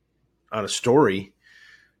on a story,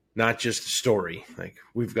 not just a story, like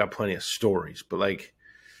we've got plenty of stories, but like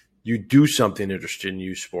you do something interesting in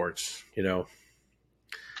youth sports, you know.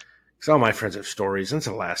 Because all my friends have stories. And it's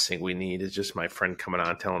the last thing we need is just my friend coming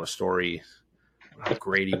on telling a story how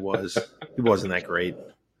great he was. He wasn't that great.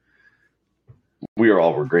 We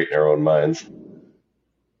were great in our own minds.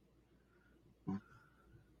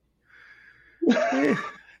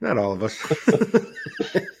 Not all of us.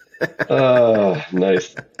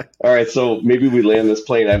 Nice. All right, so maybe we land this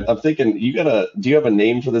plane. I'm thinking do you have a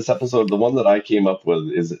name for this episode? The one that I came up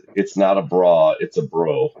with is It's Not a Bra, It's a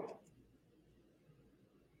Bro.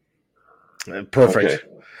 Perfect. Okay.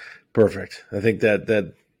 Perfect. I think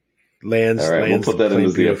that lands. All right, we'll put that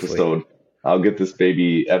into the episode. I'll get this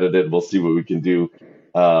baby edited. We'll see what we can do.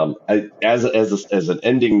 As an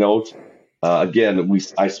ending note, again, we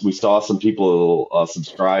saw some people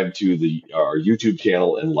subscribe to our YouTube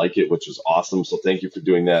channel and like it, which is awesome. So thank you for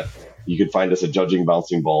doing that. You can find us at Judging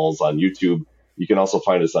Bouncing Balls on YouTube. You can also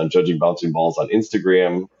find us on Judging Bouncing Balls on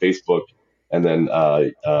Instagram, Facebook, and then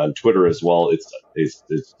on Twitter as well. It's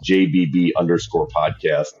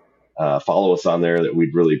JBB_podcast. Follow us on there. That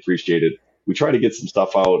we'd really appreciate it. We try to get some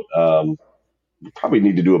stuff out. We probably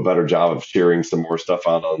need to do a better job of sharing some more stuff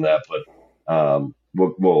out on that, but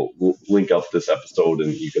we'll link up this episode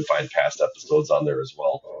and you can find past episodes on there as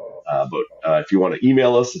well. But if you want to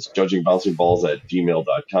email us, it's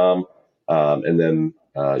judgingbouncingballs@gmail.com. And then,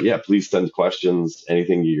 please send questions,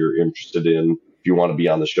 anything you're interested in. If you want to be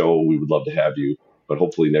on the show, we would love to have you. But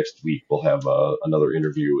hopefully next week we'll have another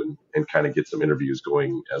interview and kind of get some interviews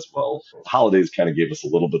going as well. The holidays kind of gave us a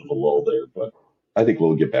little bit of a lull there, but I think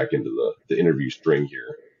we'll get back into the interview string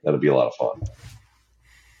here. That'll be a lot of fun.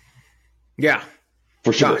 Yeah.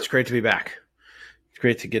 For sure. No, it's great to be back. It's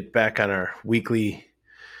great to get back on our weekly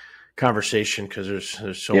conversation because there's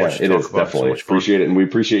so much to talk about. Definitely. So appreciate it. And we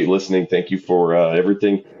appreciate you listening. Thank you for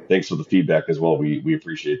everything. Thanks for the feedback as well. We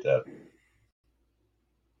appreciate that.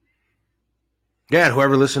 Yeah, and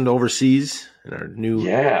whoever listened overseas in our new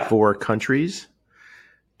 4 countries,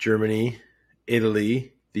 Germany,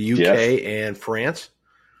 Italy, the UK, and France.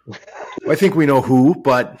 I think we know who,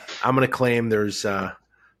 but I'm going to claim there's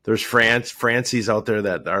Francies out there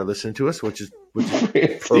that are listening to us, which is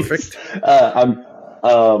perfect.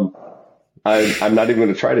 I'm not even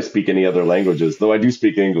going to try to speak any other languages, though I do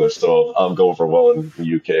speak English, so I'm going for well in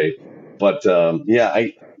the UK. But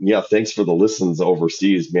thanks for the listens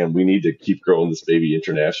overseas, man. We need to keep growing this baby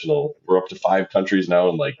international. We're up to 5 countries now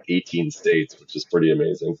in like 18 states, which is pretty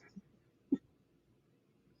amazing.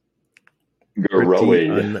 Pretty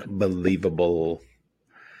unbelievable.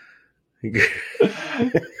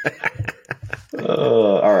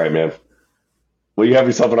 All right, man. Well, you have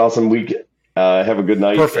yourself an awesome week. Have a good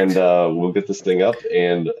night. Perfect. And we'll get this thing up,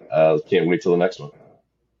 and can't wait till the next one.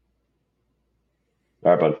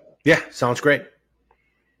 All right, bud. Yeah, sounds great.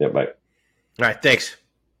 Yeah, bye. All right, thanks.